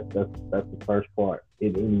 That's the first part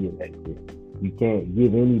in any of that shit. You can't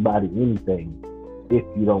give anybody anything if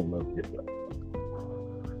you don't love yourself.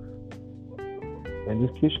 And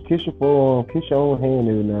just kiss your forearm, kiss your own hand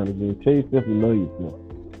every now and again. Tell yourself you love yourself.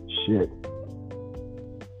 Shit.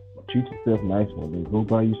 Treat yourself nice one day. Go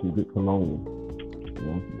buy you some good cologne. You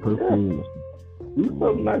know, some perfume. Yeah. Do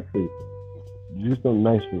something nice for you. Do something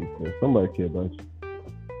nice for yourself. Somebody care about you.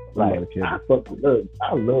 Somebody care about you.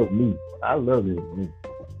 I love me. I love it, man.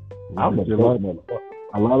 I'm a motherfucker.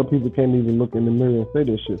 A lot of people can't even look in the mirror and say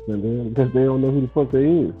that shit, man, because they don't know who the fuck they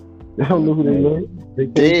is. They don't know who they love. They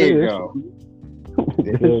can't there say you that go.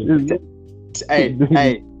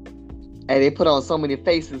 Hey, they put on so many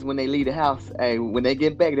faces when they leave the house. Hey, when they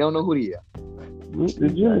get back, they don't know who they are.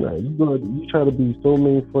 You try to be so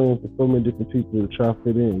many friends with so many different people to try to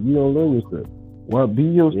fit in. You don't love yourself. Why be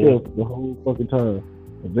yourself the whole fucking time?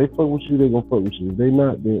 If they fuck with you, they gonna fuck with you. If they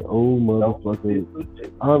not, then motherfucker,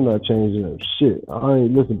 I'm not changing up shit. I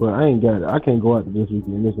ain't got it. I can't go out this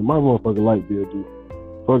weekend. Listen, my motherfucking light bill, dude.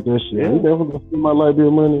 Fuck that shit. You never gonna spend my light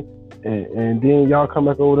bill money, and then y'all come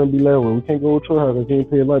back over there and be like, well, we can't go to your house because you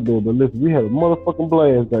ain't pay a light bill. But listen, we had a motherfucking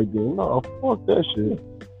blast back then. No, fuck that shit.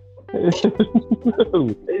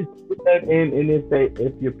 and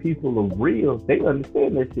if your people are real, they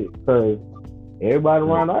understand that shit because everybody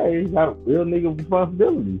around our age got real nigga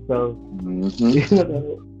responsibility. So you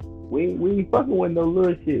know, we ain't fucking with no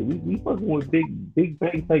little shit. We fucking with big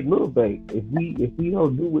banks like little banks. If we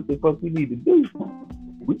don't do what the fuck we need to do,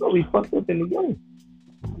 we gonna be fucked up in the game.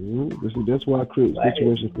 Mm-hmm. That's why I create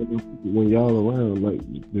situations for people when y'all around, like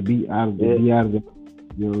to be out of the,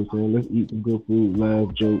 you know what I'm saying? Let's eat some good food,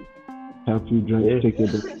 laugh, joke, have a few drinks, take your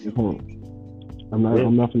back home. I'm not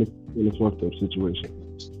gonna in a fucked up situation.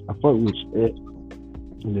 I fuck with you.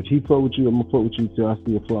 And if he fuck with you, I'm gonna fuck with you till I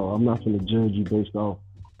see a flaw. I'm not gonna judge you based off,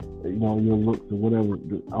 you know, your looks or whatever.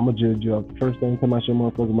 I'm gonna judge you off the first thing come out your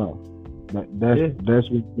motherfucking mouth. That's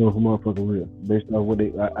what you know for motherfucking real. Based off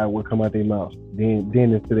what come out their mouth. Then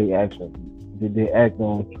into their actions. Did they act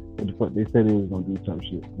on what the fuck they said they was gonna do some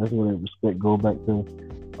shit? That's where that respect go back to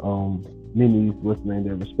Minnie's what's the name,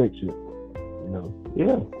 that respect shit. You know?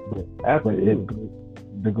 Yeah. But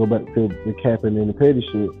to go back to the capping and the petty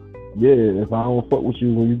shit. Yeah, if I don't fuck with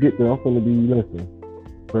you when you get there, I'm gonna be listen,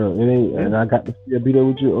 bro. It ain't, and I got to still be there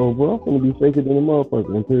with you. Oh, bro, I'm gonna be faker than a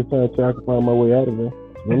motherfucker until it's time till I can find my way out of there.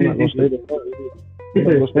 I'm not gonna stay there. I'm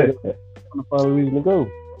gonna find a reason to go.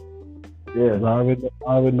 Yeah, I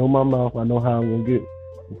already know my mouth. I know how I'm gonna get.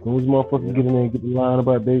 As soon as motherfuckers get in there and get the line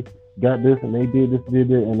about they got this and they did this,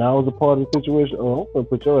 and I was a part of the situation. Oh, I'm gonna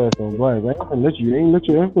put your ass on blast. I ain't gonna let you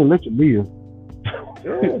live. I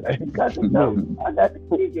got to know. I got to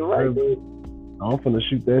keep you right, dude. I'm finna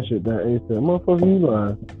shoot that shit down ASAP. Motherfucker, you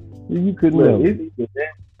lying. You couldn't know.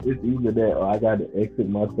 It's either that or I got to exit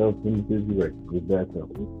myself from the situation. It's that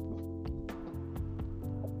simple.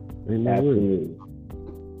 Absolutely.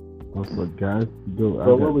 Motherfucker, guys, go.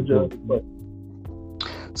 So what was your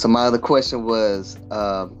question? So my other question was,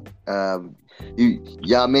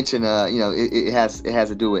 y'all mentioned, you know, it has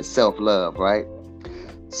to do with self-love, right?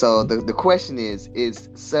 So the question is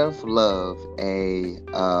self-love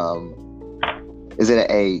is it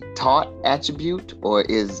a taught attribute or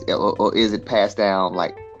is it passed down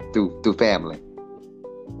like through family?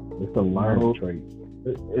 It's a learning trait.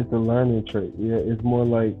 It's a learning trait. Yeah, it's more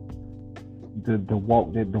like the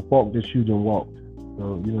walk that you done walked.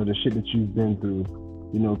 So, you know, the shit that you've been through.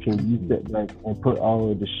 You know, can you sit back and put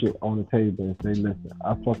all of the shit on the table and say, listen,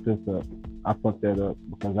 I fucked this up. I fucked that up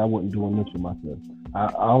because I wasn't doing this for myself. I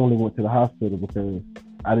only went to the hospital because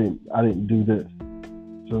I didn't do this.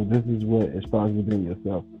 So this is what it starts within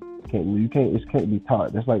yourself. It can't be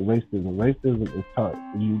taught. That's like racism. Racism is taught.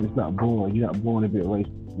 It's not born. You're not born to be a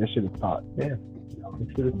racist. That shit is taught. Yeah.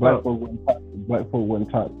 Black folk wasn't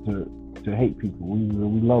taught to hate people.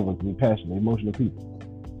 We love them. We passionate, emotional people.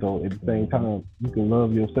 So at the same time, you can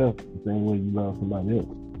love yourself the same way you love somebody else.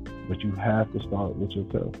 But you have to start with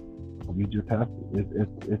yourself. You just have to.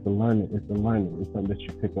 It's a learning. It's something that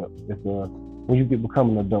you pick up. When you become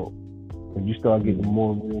an adult, when you start getting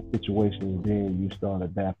more real situations, then you start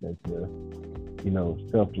adapting to, you know,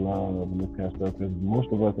 self-love and this kind of stuff. Because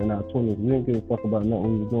most of us in our 20s, we didn't give a fuck about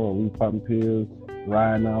nothing we was doing. We was popping pills,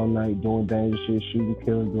 riding all night, doing dangerous shit, shooting,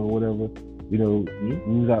 killing, doing whatever. You know,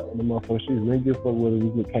 we was out in the motherfucking streets. We didn't give a fuck whether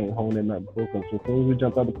we came home that night before. Because as soon as we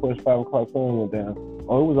jumped out the porch, 5 o'clock sun went down.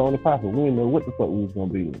 Oh, it was on the popping. We didn't know what the fuck we was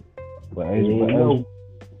gonna be in. But as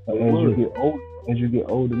you get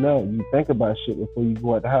older now, you think about shit before you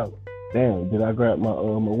go out the house. Damn, did I grab my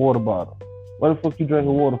water bottle? What the fuck you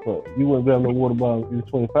drinking water for? You wouldn't grab no water bottle when you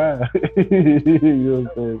was 25. You know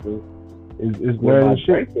what I'm saying? So it's learning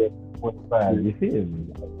shit. 25, you feel me?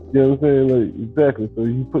 You know what I'm saying? Like, exactly. So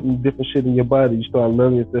you putting different shit in your body. You start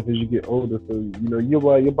learning yourself as you get older. So, you know,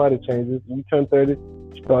 your body changes. When you turn 30,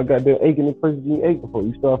 you start goddamn aching in places you ain't ached before.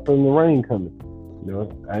 You start feeling the rain coming. You know,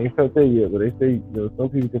 I ain't felt that yet, but they say, you know, some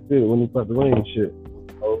people can feel it when they start the rain and shit.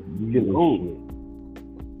 Oh, you get old.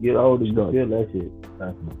 Get older, you feel that shit.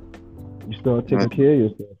 You start taking care of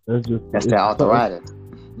yourself. That's the arthritis.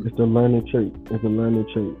 It's a learning trait.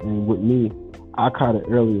 And with me, I caught it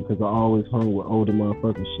earlier because I always hung with older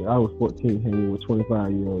motherfuckers shit. I was 14 hanging with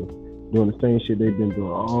 25-year-olds doing the same shit they've been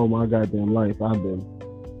doing all my goddamn life. I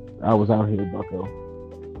was out here, bucko.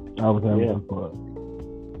 I was having fun.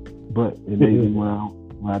 But it made me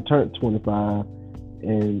when I turned 25,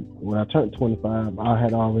 and when I turned 25, I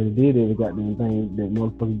had already did every goddamn thing that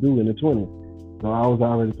motherfuckers do in the 20s. So I was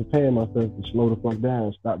already preparing myself to slow the fuck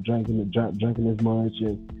down, stop drinking as much,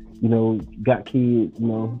 and, you know, got kids, you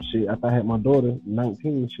know, shit. After I had my daughter,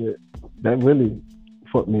 19, shit, that really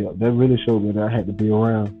fucked me up. That really showed me that I had to be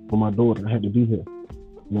around for my daughter. I had to be here.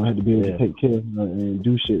 You know, I had to be able to take care of her and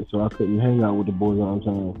do shit, so I couldn't hang out with the boys all the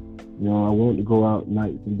time. You know, I wanted to go out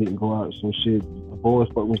nights and didn't go out, so shit, the boys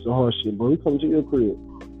fucked me so hard, shit, bro, we come to your crib.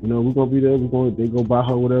 You know, we're gonna be there, they go buy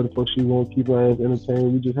her whatever the fuck she want, keep her ass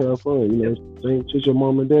entertained, we just have fun, you know, same shit your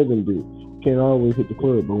mom and dad didn't do. Can't always hit the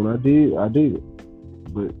club, but when I did it.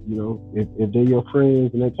 But, you know, if they're your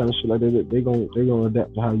friends and that kind of shit like that, they gonna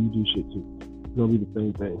adapt to how you do shit too. It's gonna be the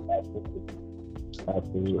same thing.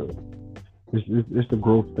 Absolutely. It's the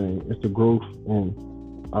growth thing. It's the growth, and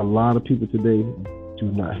a lot of people today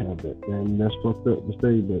do not have that. And that's fucked up to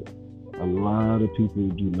say, but a lot of people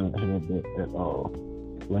do not have that at all.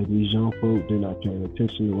 Like these young folk, they're not paying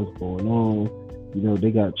attention to what's going on. You know,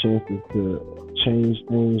 they got chances to change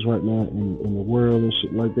things right now in the world and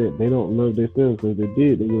shit like that. They don't love themselves, because if they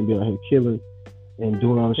did, they wouldn't be out here killing and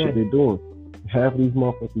doing all the shit they're doing. Half of these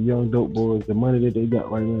motherfucking young dope boys, the money that they got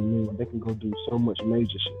right now, man, they can go do so much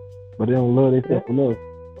major shit. But they don't love themselves enough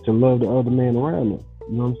to love the other man around them.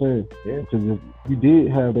 You know what I'm saying? Yeah. Because if you did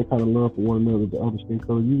have that kind of love for one another, the other skin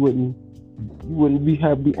color, you wouldn't be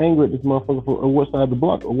angry at this motherfucker for what side of the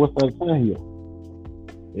block or what side of town he on.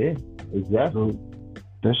 Yeah, exactly. So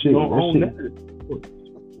that shit.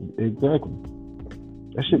 Exactly.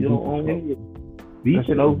 That shit. You don't own it.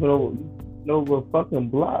 Beefing over a fucking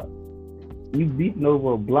block. You beating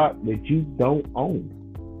over a block that you don't own.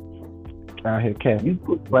 Out here, cat. You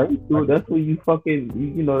put right through. That's where you fucking.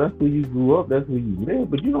 You know, that's where you grew up. That's where you live.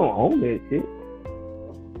 But you don't own that shit.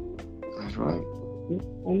 That's right. You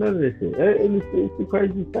don't own none of that shit. And it's the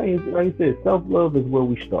crazy thing. Like you said, self-love is where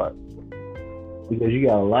we start. Because you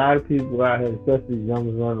got a lot of people out here, especially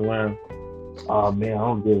young running around. Oh man, I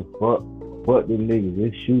don't give a fuck. Fuck them niggas.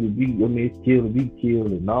 It's shoot to be. I mean, it's kill to be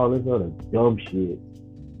killed and all this other dumb shit.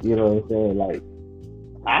 You know what I'm saying? Like,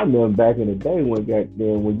 I remember back in the day when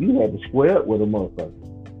you had to square up with a motherfucker.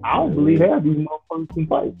 I don't believe half these motherfuckers can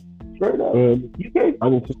fight. Straight up. You can't.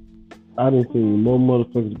 I didn't see more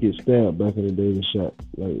motherfuckers get stabbed back in the day than shot.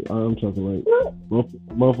 Like, I'm talking like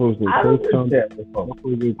motherfuckers in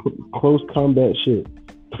close combat shit.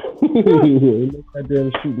 No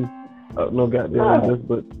goddamn shooting. No goddamn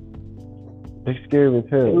but they scary as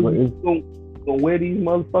hell. But it's gonna wear these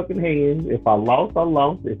motherfucking hands. If I lost, I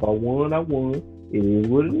lost. If I won, I won. It is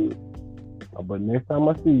what it is. But next time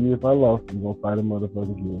I see you, if I lost, we're gonna fight a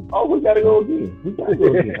motherfucker again. Oh, we gotta go again.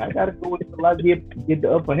 I gotta go until I get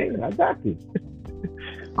the upper hand. I got you.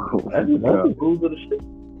 That's the rules of the shit.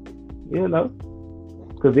 You know?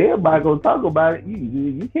 Because everybody gonna talk about it.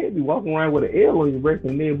 You can't be walking around with an L on your breast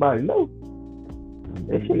and everybody knows.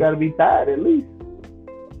 That shit gotta be tied at least.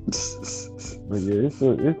 But yeah, it's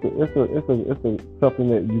something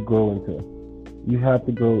that you grow into. You have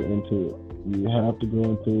to grow into it. You have to go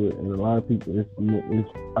into it, and a lot of people.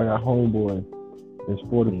 I got homeboys that's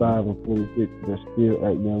 45 and 46 that still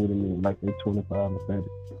act younger than me, like they're 25 and 30.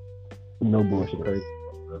 No bullshit. There's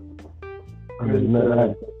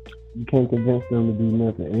nothing. You can't convince them to do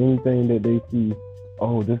nothing. Anything that they see,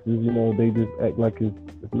 oh, this is, they just act like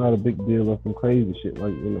it's not a big deal or some crazy shit.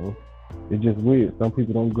 Like, it's just weird. Some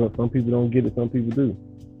people don't get it. Some people do.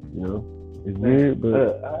 It's weird,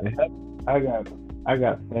 but I got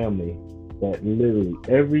family that literally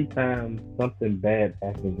every time something bad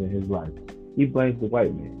happens in his life, he blames the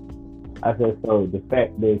white man. I said, so the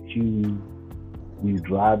fact that you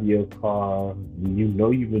drive your car, you've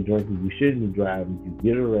been drinking, you shouldn't be driving, you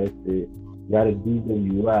get arrested, you gotta do when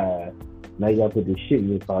you ride, now you gotta put this shit in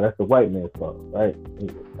your car. That's the white man's fault, right?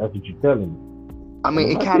 That's what you're telling me. I mean,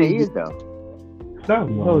 it kind of is though. No,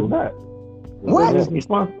 it's not. What? That's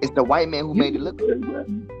responsible. It's the white man who made it look. That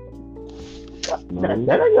ain't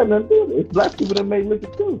got nothing to do with it. It's black people that make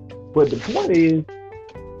liquor too. But the point is,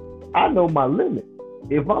 I know my limit.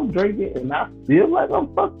 If I'm drinking and I feel like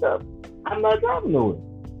I'm fucked up, I'm not driving nowhere.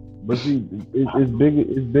 But see, it's bigger.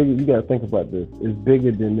 It's bigger. You gotta think about this. It's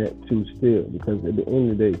bigger than that too, still. Because at the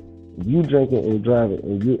end of the day, if you drinking and driving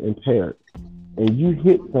and you're impaired, and you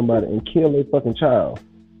hit somebody and kill a fucking child,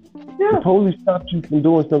 the police stopped you from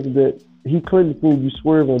doing something that he clearly seen you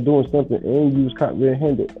swerving or doing something, and you was caught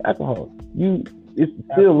red-handed. Alcohol. It's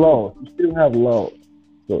still law. You still have laws.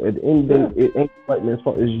 So at the end of the day, it ain't the white man's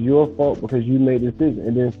fault. It's your fault because you made the decision.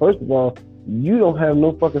 And then first of all, you don't have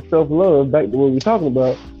no fucking self-love, back to what we're talking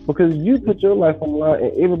about, because you put your life on the line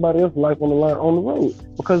and everybody else's life on the line on the road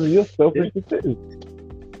because of your selfish decision.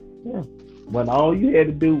 Yeah. When all you had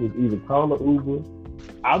to do was either call an Uber.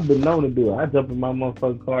 I've been known to do it. I jump in my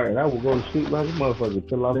motherfucking car and I will go to sleep like a motherfucker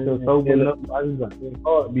till I feel sober enough. I just like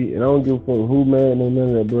heartbeat, and I don't give a fuck who mad, no none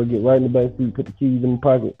of that, bro. Get right in the back seat, put the keys in my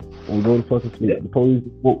pocket, and go to fucking sleep. The police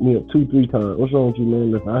woke me up 2-3 times. What's wrong with you,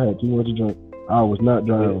 man? Listen, I had too much to drink. I was not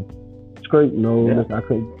driving. Straight, no. Listen, I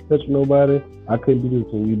couldn't touch nobody. I couldn't do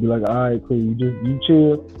this. And you'd be like, all right, cool. You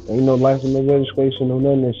chill. Ain't no license, no registration, no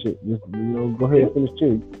none of that shit. Just go ahead and finish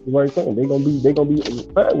chill. The right thing. They gonna be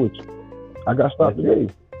bad with you. I got stopped today.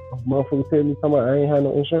 Motherfucker said me talking about I ain't had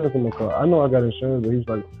no insurance in my car. I know I got insurance, but he's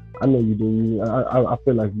like, I know you do. I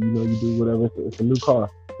feel like you do whatever. It's a new car.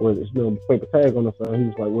 Or it's no paper tag on the front. He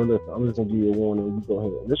was like, well, listen, I'm just gonna give you a warning. You go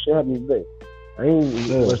ahead. This shit happened today. I ain't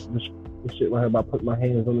this shit right here about putting my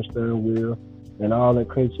hands on the steering wheel and all that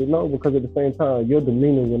crazy shit. No, because at the same time, your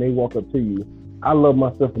demeanor when they walk up to you, I love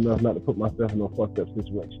myself enough not to put myself in no fucked up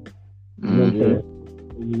situation. You know what I'm saying?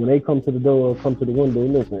 When they come to the door or come to the window,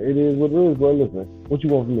 listen, it is what it is, bro. Listen, what you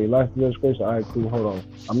want from me? License, registration? All right, cool, hold on.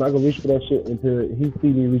 I'm not going to reach for that shit until he see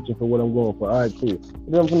me reaching for what I'm going for. All right, cool.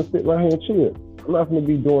 Then I'm going to sit right here and chill. I'm not going to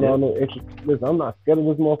be doing all no extra. Listen, I'm not scared of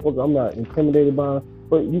this motherfucker. I'm not intimidated by him.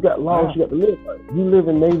 But you got laws you got to live by. We live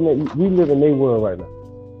in their world right now.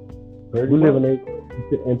 We live in their world.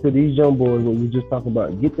 And to these young boys, what we just talking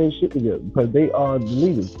about, get their shit together because they are the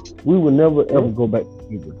leaders. We will never ever go back to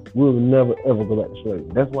slavery. We will never ever go back to slavery.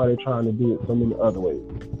 That's why they're trying to do it so many other ways.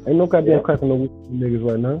 Ain't no goddamn cracking no niggas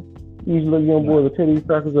right now. These little young boys will tear these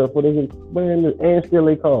crackers up for they can and steal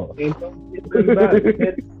their cars. They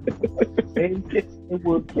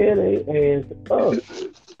will tear their ass up.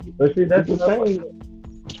 But see, that's the thing.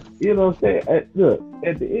 You know what I'm saying? Look,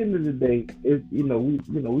 at the end of the day, it's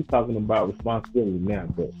we talking about responsibility now,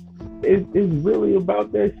 but it's really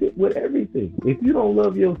about that shit with everything. If you don't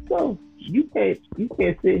love yourself, you can't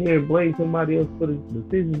sit here and blame somebody else for the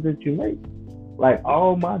decisions that you make. Like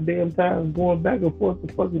all my damn times going back and forth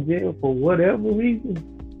to fucking jail for whatever reason,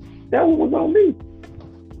 that one was on me.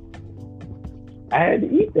 I had to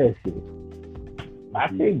eat that shit. I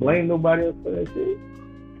can't blame nobody else for that shit.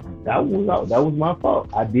 That was my fault.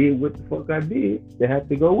 I did what the fuck I did to have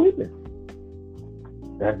to go with it.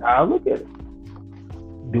 That's how I look at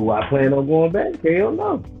it. Do I plan on going back? Hell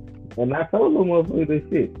no. And I told them motherfuckers that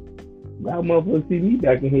shit. Y'all motherfuckers see me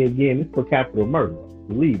back in here again, it's for capital murder.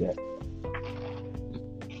 Believe that.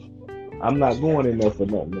 I'm not going in there for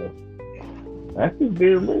nothing else. That's just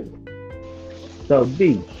very real. So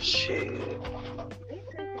D. Shit.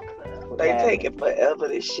 They taking forever.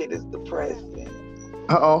 This shit is depressing.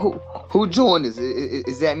 Who joined us?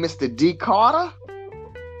 Is that Mr. D. Carter?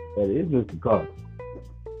 That is Mr. Carter.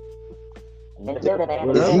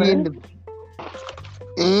 Is he in the?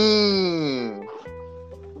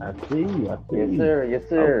 I see. Yes, sir. Yes,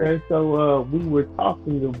 sir. Okay, so we were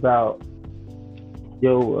talking about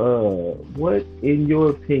what, in your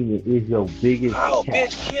opinion, is your biggest? Oh,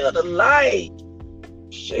 bitch, kill the light.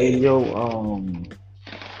 Shit.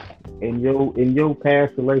 In your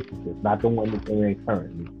past relationship, not the one that you're in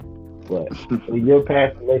currently, but in your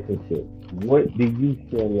past relationship, what do you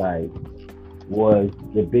feel like was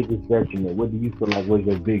the biggest detriment? What do you feel like was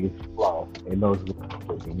your biggest flaw in those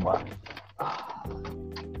relationships and why?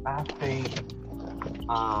 I think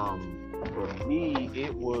for me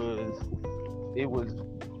it was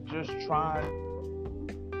just trying.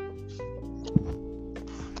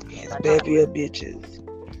 It's bevy of bitches.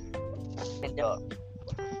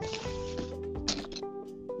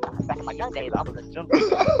 Back in my young days, I was a junkie.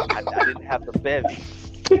 I didn't have the bevy.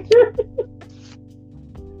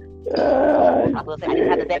 I will say I didn't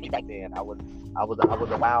have the bevy back then. I was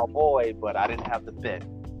a wild boy, but I didn't have the bevy.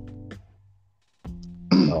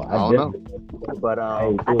 No, I don't know. But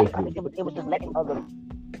I think it was just letting others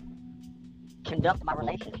conduct my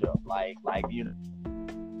relationship, like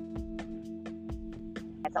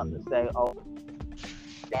had something to say. Oh,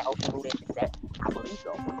 that open rule that I believe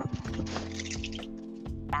so.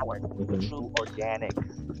 Our true organic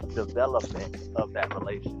development of that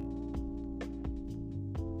relation.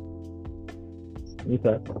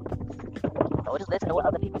 Okay. So just listen to what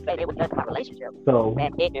other people say they would judge my relationship. So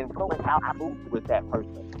And it influenced how I move with that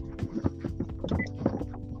person.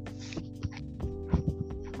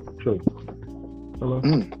 true. Hello?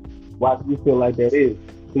 Why do you feel like that is?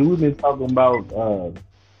 See, we've been talking about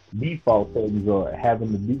default settings or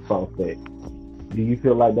having the default set. Do you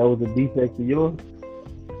feel like that was a defect of yours?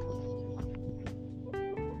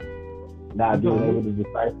 Not being able to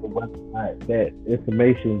decipher whether or not that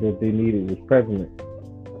information that they needed was prevalent.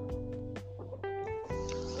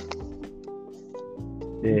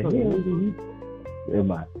 Yeah,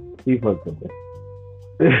 am I? He fucked up.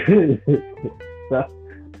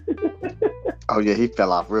 Oh yeah, he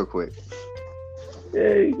fell off real quick.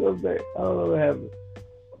 Yeah, he goes back. I don't know what happened.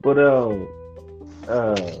 But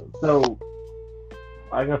so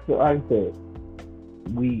like I said,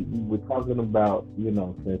 we were talking about,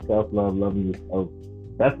 self-love, loving yourself.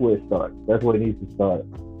 That's where it starts. That's where it needs to start.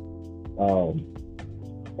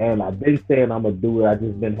 And I've been saying I'm gonna do it. I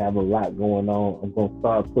just been having a lot going on. I'm gonna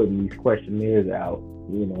start putting these questionnaires out.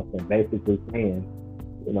 So basically saying,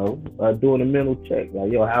 doing a mental check.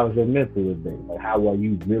 Like, yo, how's your mental today? Like, how are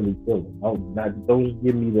you really feeling? Don't just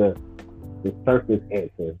give me the surface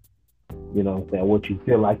answer. You know what I'm saying? What you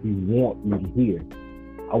feel like you want me to hear.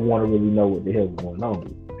 I want to really know what the hell's going on.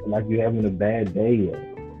 Like, you having a bad day, or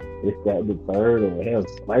it's that the third, or hell,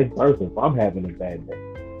 vice versa. If I'm having a bad day,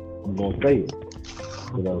 I'm gonna say it.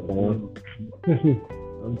 You know what I'm saying?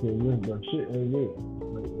 I'm saying this, but shit ain't it.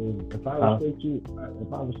 Like, if I respect you,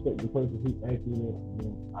 if I respect the person who asked me that,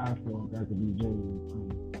 I feel like I could be genuine.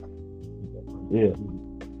 Yeah.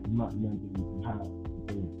 It's not nothing you can hide.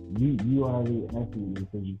 Because you already asked me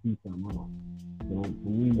because you see something wrong. So for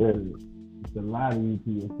me, to lie to you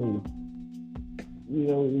to your face,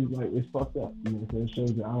 it's like, it's fucked up. So it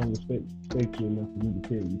shows that I don't respect you enough for me to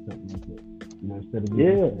tell you something like that. Instead of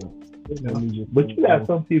But you got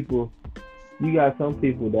some people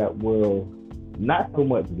that will not so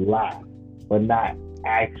much lie, but not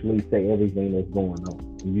actually say everything that's going on.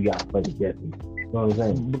 And you got to play the guessing. You know what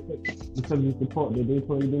I'm saying? Because it's the part that they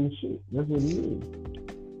play them shit. That's what it is.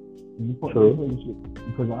 It's the part True. they play the shit.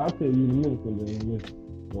 Because I'll tell you in a minute, listen,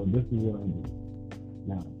 well, this is what I do.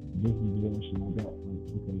 Now, this is the reaction I got.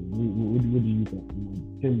 Like, okay, what do you think?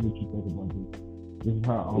 Tell me what you think about this. This is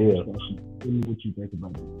how I always start shit. Tell me what you think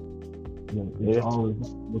about this. It's always,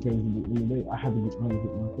 because at the end of the day, I have to be honest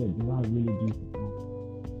with myself. Do I really do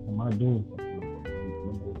something? Am I doing something?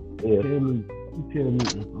 You tell me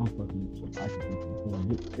if I'm fucking with something. I can do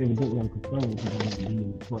something. Evidently, I'm concerned because I'm not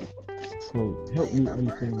doing it right. So help me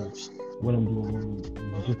understand what I'm doing wrong.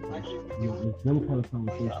 Just like, it's them kind of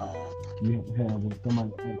conversation you have to have when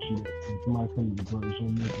somebody asks you, when somebody comes to the brother, your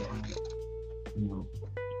mental,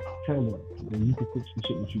 tell them that you can fix the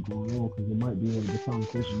shit that you're going on, because it might be the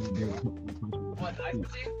conversation might be able to help the person.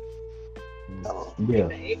 Yeah.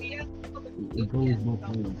 It goes both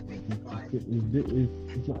ways.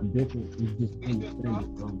 It's not different. It's just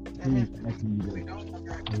understanding who's asking you that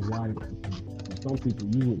and why. Some people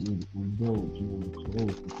you wouldn't even indulge in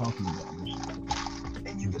close to talking about this shit.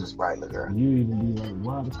 And you just right, look her. You even be like,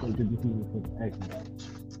 why the fuck did this even such action?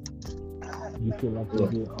 You feel like they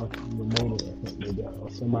did your motor or something like that, or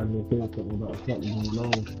somebody will tell something about something going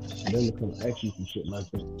on, and then they come ask you some shit like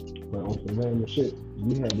that. But on some random shit,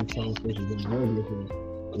 we have these conversations on the regular thing.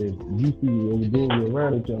 If you see every day we're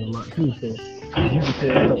around each other a lot too, so you can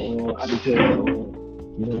tell, I can tell,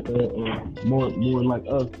 more like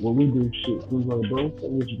us, when we do shit, who's like, bro, say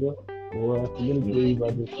what you got, or I communicate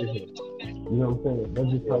about this shit here. You know what I'm saying? That's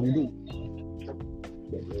just how we do.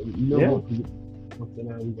 What we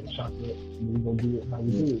gonna chop it up, and we gonna do it how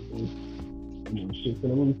we do it. And, shit, so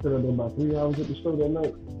we sit up there about 3 hours at the show that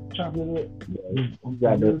night, chopping it up. We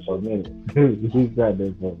got there for a minute.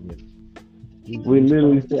 We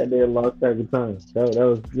literally sat there and lost track of time. That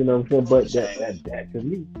was, you know what I'm saying? But that to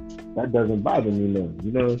me, that doesn't bother me none.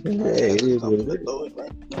 You know what I'm saying? Yeah, it is what it is.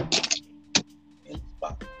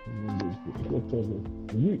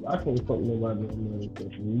 I can't fuck nobody on the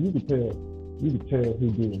session. You can tell who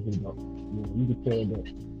do and who don't. You can tell that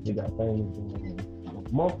they got things going on.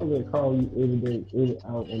 Motherfuckers that call you every day, every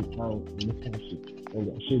out and this kind of shit. They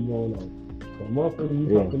got shit going on. So motherfuckers, you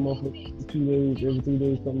talk to motherfuckers 2 days, every 3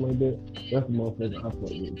 days, something like that. That's the motherfucker I fuck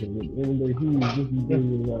with. Because at the end of the day, he was just doing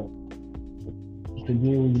it around. So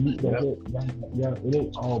then when you meet that, it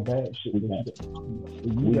ain't all bad shit. We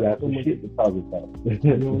got some shit to talk about.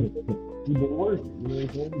 You know what I'm saying? You've been working. You know what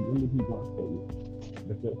I'm saying? Them the people I fuck with.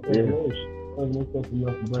 That's that shit. love myself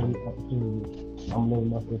enough to bring me opportunity. I'm loving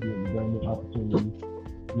myself enough to bring me opportunity.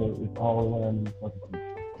 You know, it's all around me.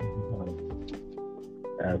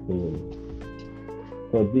 Absolutely.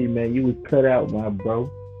 So D man, you was cut out, my bro.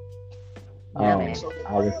 Yeah, man.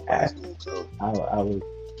 I was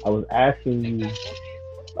I was asking you,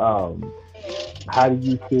 how do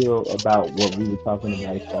you feel about what we were talking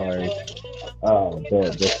about as far as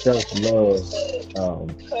the self love?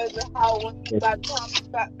 Because of how when you got time, you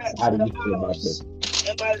got back How to do the you feel about house, this?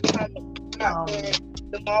 and by the time you got there,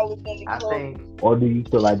 the mall was gonna be I closed. think Or do you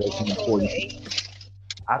feel like that's Closed at important? 8.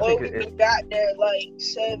 I Or think we it, just it, got there like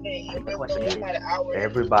 7, and the then question we is had an hour.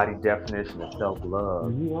 everybody's definition of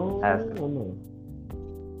self-love Is he on has or no?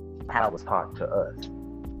 how it was taught to us,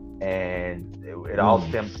 and it all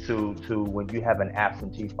stems to when you have an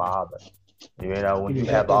absentee father. You know, when you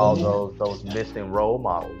have all those missing role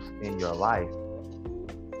models in your life.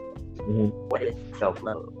 What is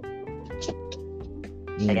self-love?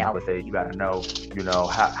 And I would say you got to know,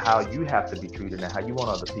 how you have to be treated and how you want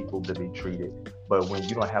other people to be treated. But when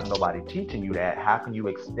you don't have nobody teaching you that, how can you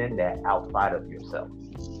extend that outside of yourself?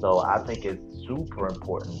 So I think it's super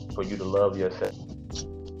important for you to love yourself.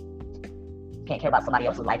 You can't care about somebody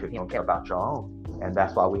else's life if you don't care about your own. And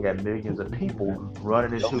that's why we have millions of people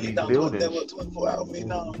running into these buildings.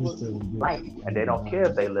 Right. And they don't care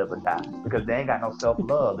if they live or die because they ain't got no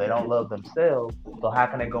self-love. They don't love themselves. So how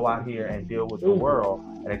can they go out here and deal with the world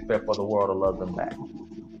and expect for the world to love them back?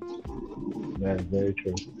 That's very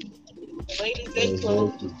true. Ladies, they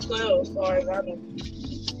closed to 12, as far as I know.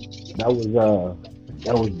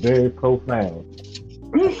 That was very profound.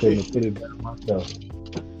 I couldn't have put it better myself.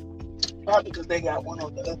 Probably because they got one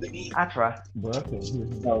on the other end. I try. But I can't hear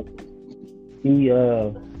him. So he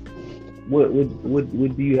what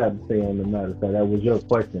do you have to say on the matter? So that was your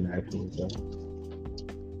question actually. So.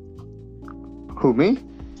 Who, me?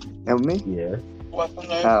 That was me? Yeah.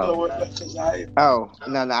 Oh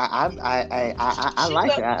no, I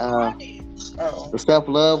like it. The self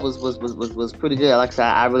love was pretty good. Like I said,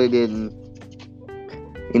 I really didn't.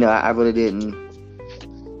 I really didn't.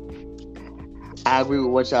 I agree with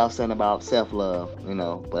what y'all saying about self love.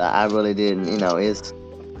 But I really didn't. It's.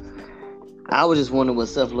 I was just wondering what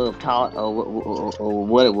self love taught or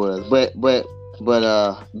what it was. But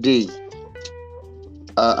D.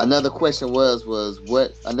 Another question was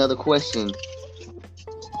what? Another question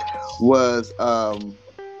was God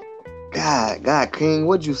King,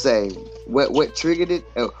 what'd you say? What triggered it?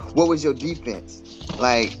 What was your defense?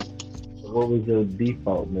 Like, what was your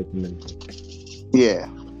default mechanism? Yeah.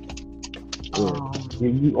 Do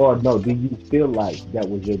you feel like that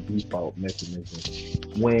was your default mechanism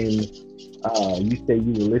when you say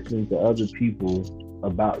you were listening to other people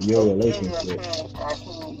about your relationship,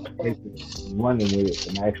 running with it,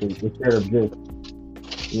 and actually instead of just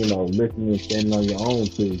listening and standing on your own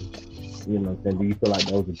too, then do you feel like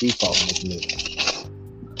that was a default mechanism?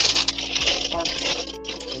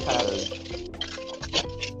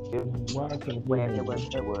 When it was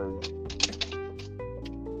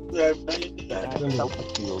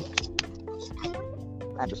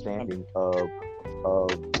understanding of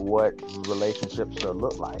what relationships should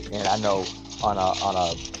look like, and I know on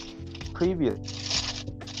a previous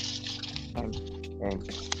and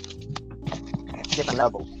different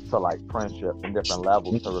levels to like friendship and different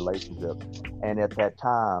levels to relationships, and at that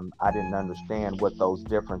time I didn't understand what those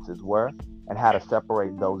differences were and how to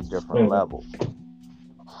separate those different levels.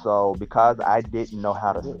 So because I didn't know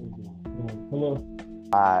how to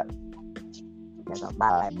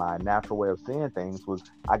my natural way of seeing things was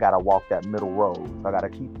I gotta walk that middle road. So I gotta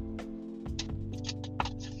keep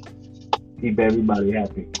everybody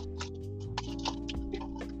happy.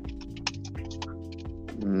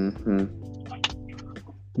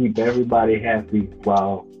 Keep everybody happy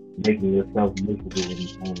while making yourself miserable in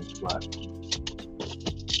your own spot.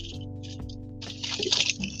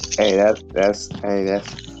 Hey, that's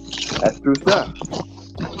true stuff.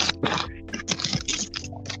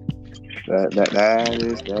 That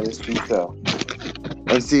is true stuff.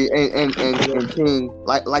 And see, and King,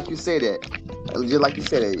 like you said it, just like you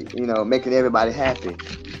said it, making everybody happy.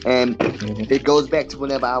 And it goes back to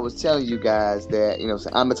whenever I was telling you guys that, so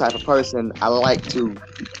I'm the type of person, I like to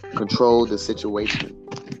control the situation.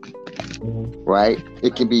 Right?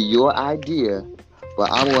 It can be your idea, but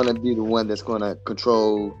I'm going to be the one that's going to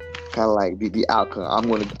control kind of like the outcome. I'm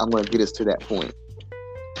going to get us to that point.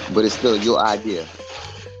 But it's still your idea.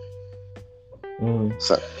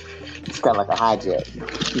 So it's kind of like a hijack.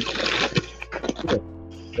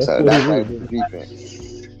 So that's like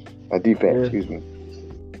a defense, excuse me.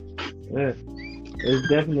 Yeah, it's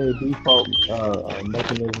definitely a default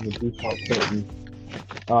mechanism, a default setting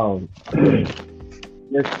Um,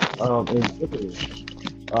 just in Italy,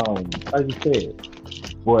 like you said,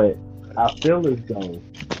 but I feel as though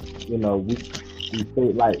we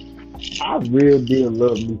say like I real deal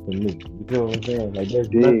love me some me. You feel what I'm saying? Like there's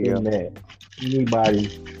Yeah. nothing that anybody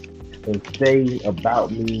can say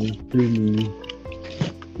about me to me.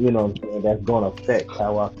 You know what I'm saying? That's gonna affect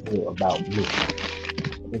how I feel about me.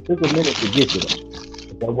 It took a minute to get to that.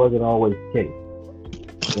 But that wasn't always the case.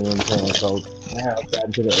 You know what I'm saying? So now I've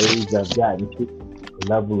gotten to the age I've gotten to a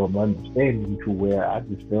level of understanding to where I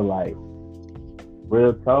just feel like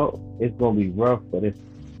real talk, it's gonna be rough, but if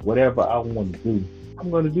whatever I want to do, I'm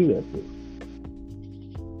gonna do that shit.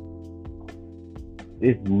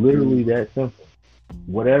 It's literally that simple.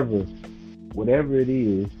 Whatever, whatever it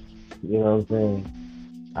is, you know what I'm saying.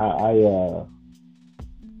 I I uh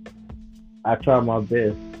I try my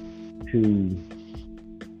best to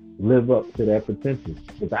live up to that potential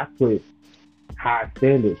because I put high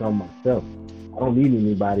standards on myself. I don't need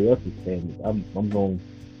anybody else's standards. I'm going,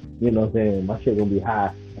 you know what I'm saying. My shit gonna be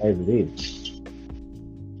high as it is.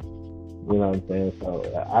 You know what I'm saying. So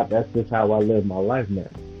that's just how I live my life now.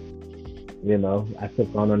 You know, I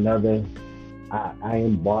took on another. I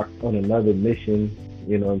embarked on another mission.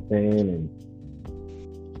 You know what I'm saying, and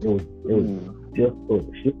it was difficult.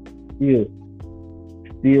 Shit,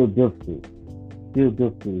 still difficult. Still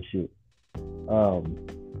difficult as shit.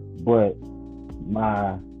 But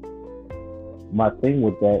my thing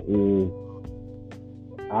with that is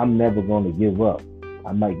I'm never gonna give up.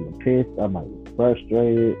 I might get pissed, I might get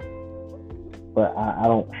frustrated, but I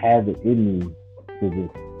don't have it in me to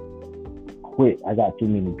just quit. I got too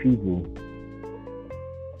many people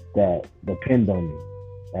that depend on me,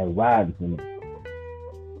 that ride for me.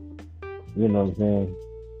 You know what I'm saying?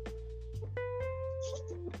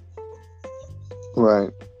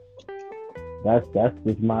 Right. That's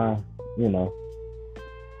just my, you know,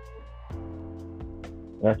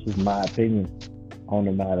 that's just my opinion on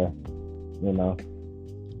the matter. You know,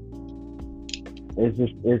 it's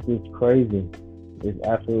just crazy. It's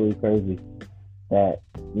absolutely crazy that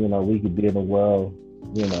we could be in a world,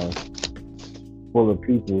 full of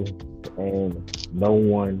people, and no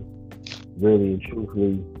one really and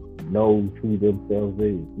truthfully knows who themselves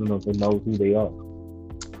is. They know who they are.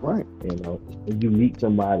 Right. When you meet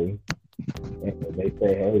somebody and they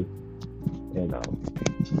say, "Hey,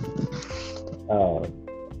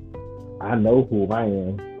 I know who I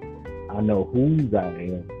am. I know whose I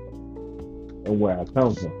am, and where I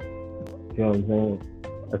come from." You know what I'm saying?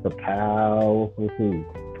 That's a powerful tool.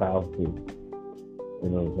 Powerful tool. You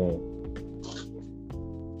know what I'm saying?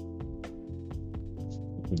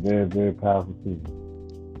 It's a very, very powerful tool.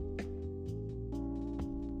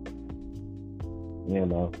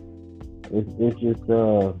 It's just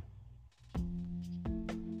for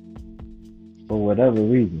whatever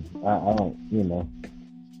reason, I don't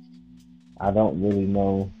I don't really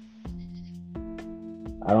know.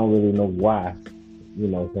 I don't really know why,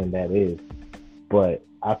 saying that is. But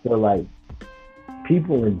I feel like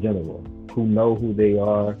people in general who know who they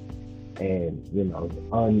are and,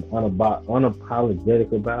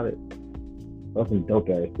 unapologetic about it, are some dope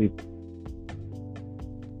ass people.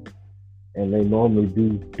 And they normally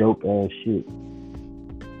do dope ass shit.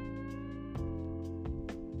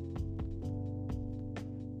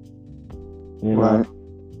 Right.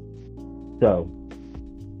 So,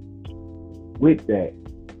 with that,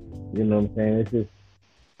 you know what I'm saying? It's just,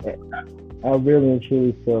 I really and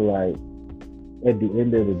truly feel like at the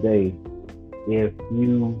end of the day,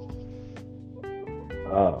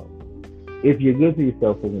 if you're good to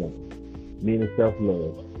yourself for one, meaning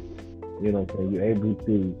self-love, you know what I'm saying? You're able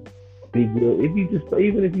to be good.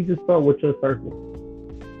 Even if you just start with your circle,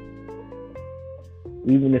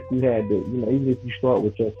 even if you had to, even if you start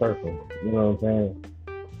with your circle, you know what I'm saying?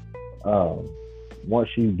 Once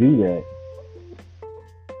you do that,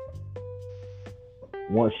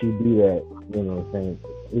 you know what I'm saying?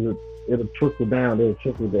 It'll trickle down. It'll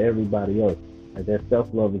trickle to everybody else. And that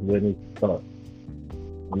self-love is where it needs to start.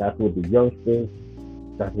 And that's with the youngsters.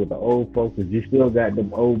 That's with the old folks. Cause you still got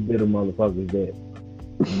them old bitter motherfuckers that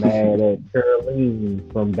mad at Caroline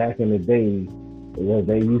from back in the day, because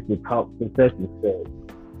they used to talk concession stuff,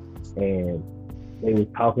 and they was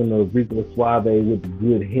talking to Rico Suave with the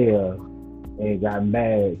good hair, and got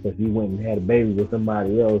mad because he went and had a baby with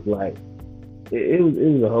somebody else. Like it was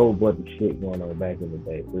a whole bunch of shit going on back in the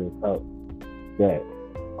day. Real talk that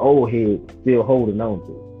old head still holding on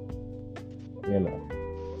to.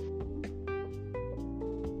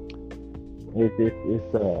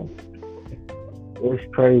 It's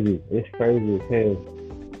crazy. It's crazy as hell.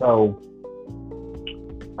 So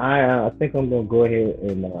I think I'm gonna go ahead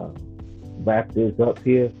and wrap this up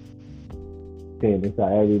here. Seeing this how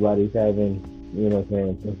everybody's having, you know what I'm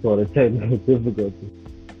saying, some sort of technical difficulty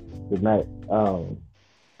tonight.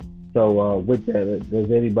 So with that,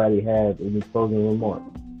 does anybody have any closing remarks?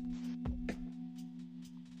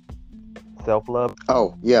 Self-love.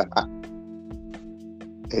 Oh yeah.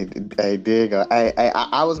 Hey, Digger.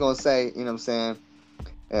 I was gonna say, you know what I'm saying.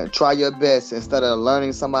 Try your best instead of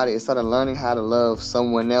learning how to love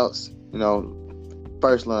someone else. You know,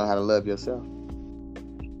 first learn how to love yourself.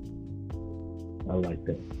 I like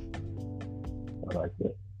that.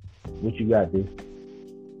 What you got, dude?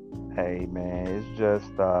 Hey man, it's just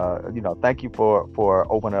thank you for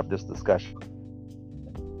opening up this discussion.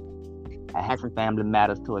 I have some family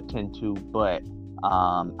matters to attend to, but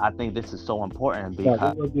I think this is so important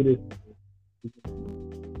because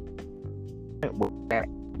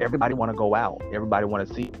everybody want to go out, everybody want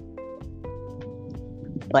to see,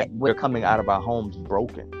 but we're coming out of our homes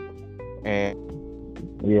broken, and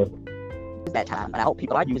that time. I hope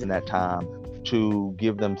people are using that time to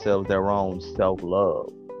give themselves their own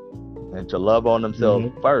self-love and to love on themselves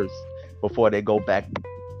first before they go back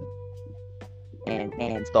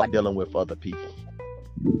and start dealing with other people.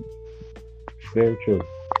 Very true.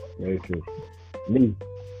 Me,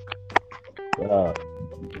 we're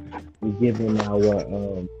giving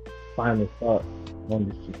our final thoughts on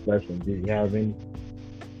this discussion. Do you have any?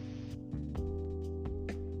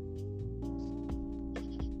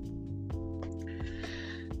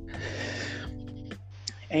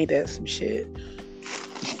 Ain't that some shit?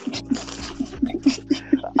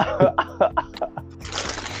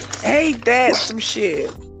 Ain't that some shit?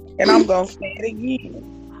 And I'm gonna say it again.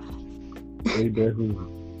 Ain't that who?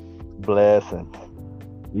 Blessings.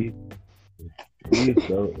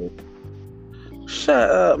 Shut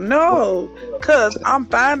up. No, cause I'm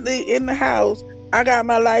finally in the house. I got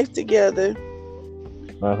my life together.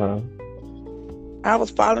 I was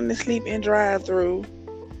falling asleep in drive-through.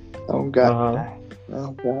 Oh God.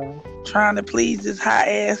 Oh God. Trying to please this hot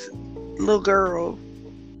ass little girl.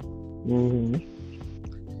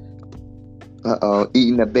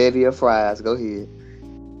 Eating a bevy of fries. Go ahead.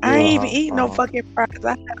 I ain't even eating no fucking fries.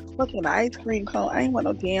 I had a fucking ice cream cone. I ain't want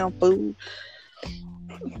no damn food.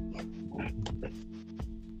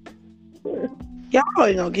 Y'all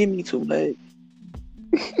ain't gonna give me too much.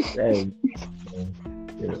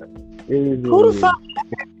 Who the fuck?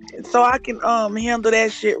 So I can handle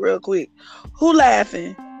that shit real quick. Who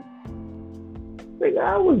laughing?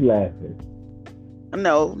 I was laughing.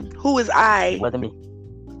 No. Who is I? Wasn't me.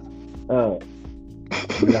 The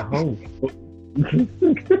home. What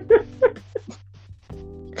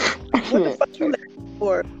the fuck you laughing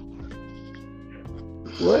for?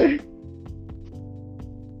 What?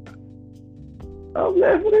 I'm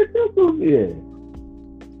laughing at you over here.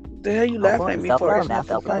 The hell you laughing at me for? It's not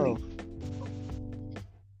so funny.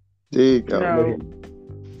 There you go.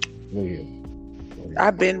 No.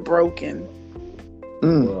 I've been broken.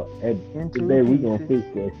 Well, today we gonna fix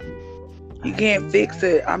that shit. You can't fix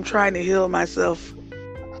it. I'm trying to heal myself.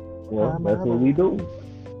 Well, that's what we do.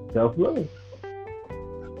 Self-love.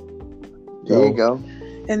 There you go.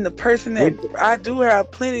 And the person that I do have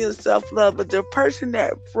plenty of self-love, but the person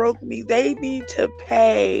that broke me, they need to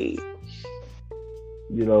pay.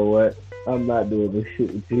 You know what? I'm not doing this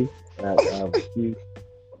shit with you.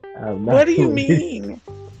 What do you mean?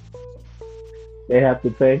 They have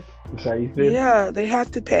to pay? That's how you feel? Yeah, they have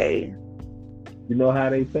to pay. You know how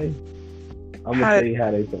they pay? I'm going to tell you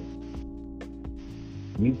how they pay.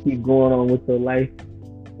 You keep going on with your life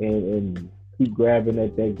and keep grabbing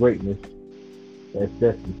at that greatness that's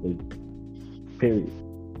destined for you. Period.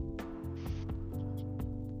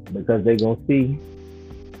 Because they're going to see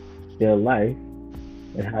their life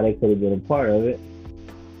and how they could have been a part of it,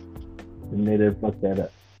 and they didn't fuck that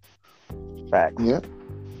up. Facts. Yep.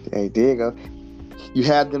 Hey, there you go. You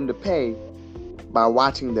have them to pay by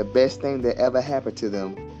watching the best thing that ever happened to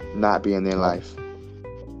them not be in their life.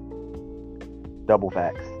 Double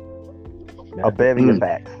facts. A bevy of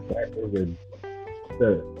facts. That is a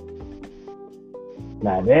third.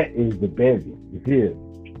 Now that is the bevy. You feel?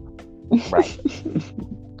 Right.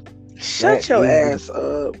 Shut your ass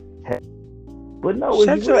up. But no,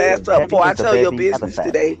 shut your ass up before I tell your business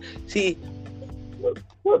today. See,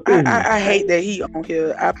 I hate that he on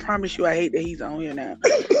here. I promise you, I hate that he's on here now.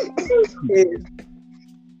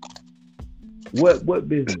 What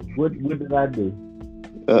business? What did I do?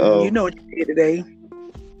 Uh-oh. You know what you did today.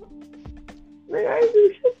 Man, I ain't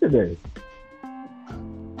do shit today.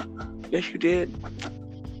 Yes, you did.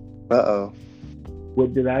 Uh-oh.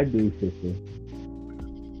 What did I do, sister?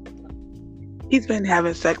 He's been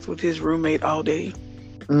having sex with his roommate all day.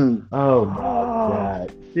 Mm. Oh my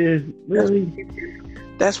God. Just really,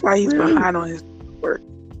 That's why he's really. behind on his work.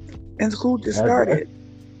 And school just started.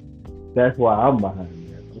 That's why I'm behind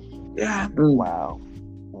Yeah. Wow.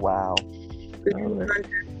 Wow.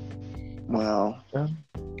 that.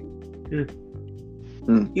 Just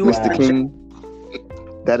You was Mr. like, King,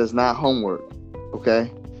 that is not homework.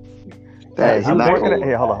 Okay? That Hey, is he was not working. homework.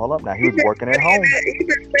 Hey, hold up. Now he was working at home. He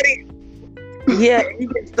been studying. Yeah, he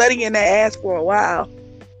been studying that ass for a while.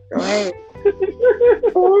 So hey,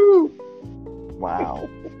 Wow.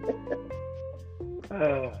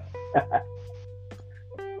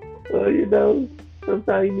 well, you know,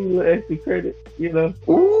 sometimes you need a little extra credit. You know,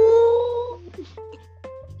 Ooh.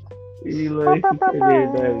 you need a little extra credit every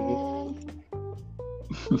now and again.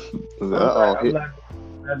 Uh-oh. I'm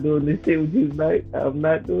not doing this shit with you tonight. I'm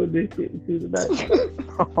not doing this shit with you tonight.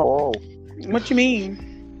 Oh, what you mean?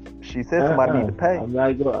 she said somebody need to pay. I'm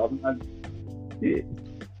not shit.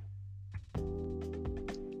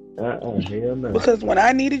 Hell no. Because when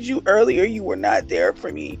I needed you earlier, you were not there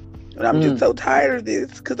for me. And I'm just so tired of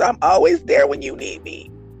this because I'm always there when you need me.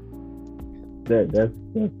 That's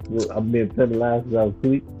what I've been telling lies because I was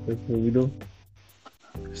asleep. That's what we do.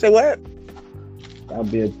 Say what?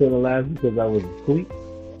 I've been telling lies because I was asleep.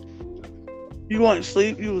 You weren't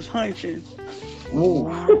sleep, you was hunching. Ooh.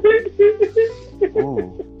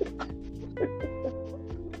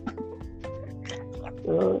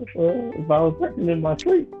 If I was hunting in my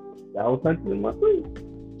sleep, I was hunting in my sleep.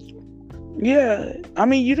 Yeah. I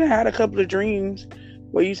mean, you done had a couple of dreams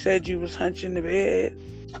where you said you was hunching the bed.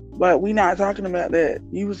 But we not talking about that.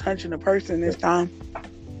 You was hunching a person this time.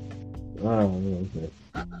 Oh,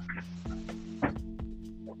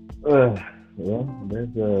 okay. Well,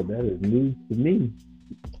 that is news to me.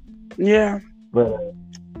 Yeah. But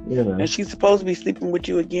you know, And she's supposed to be sleeping with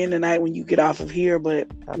you again tonight when you get off of here, but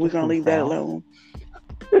we're gonna leave that alone.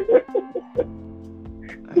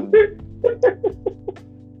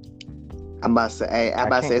 I'm about to say, hey,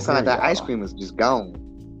 it sounds like that ice cream is just gone.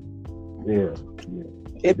 yeah.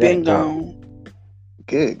 It been gone.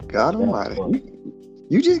 Good God Almighty.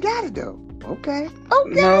 You just got it though. Okay.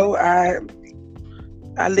 No, I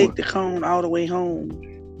licked the cone all the way home.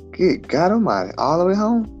 Good God Almighty. All the way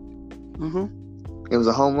home? Mm-hmm. It was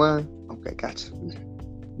a home run? Okay, gotcha.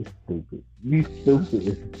 You stupid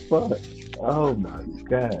as fuck. Oh my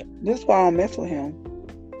God. That's why I don't mess with him.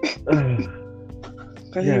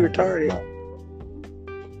 Because he retarded.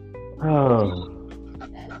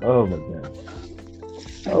 Oh my God.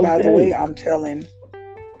 And by the way, I'm telling.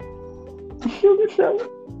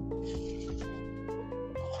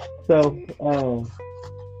 So,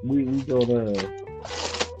 we gonna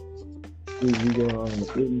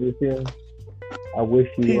end this here. I wish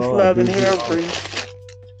you Peace, all love, and peace, hair grease.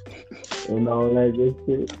 and all that good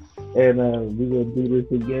shit. And we gonna do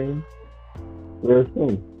this again real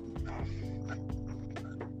soon.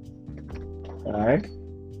 All right.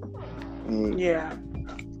 Yeah.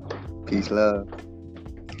 Peace, love.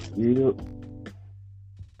 You.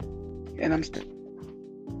 And I'm still.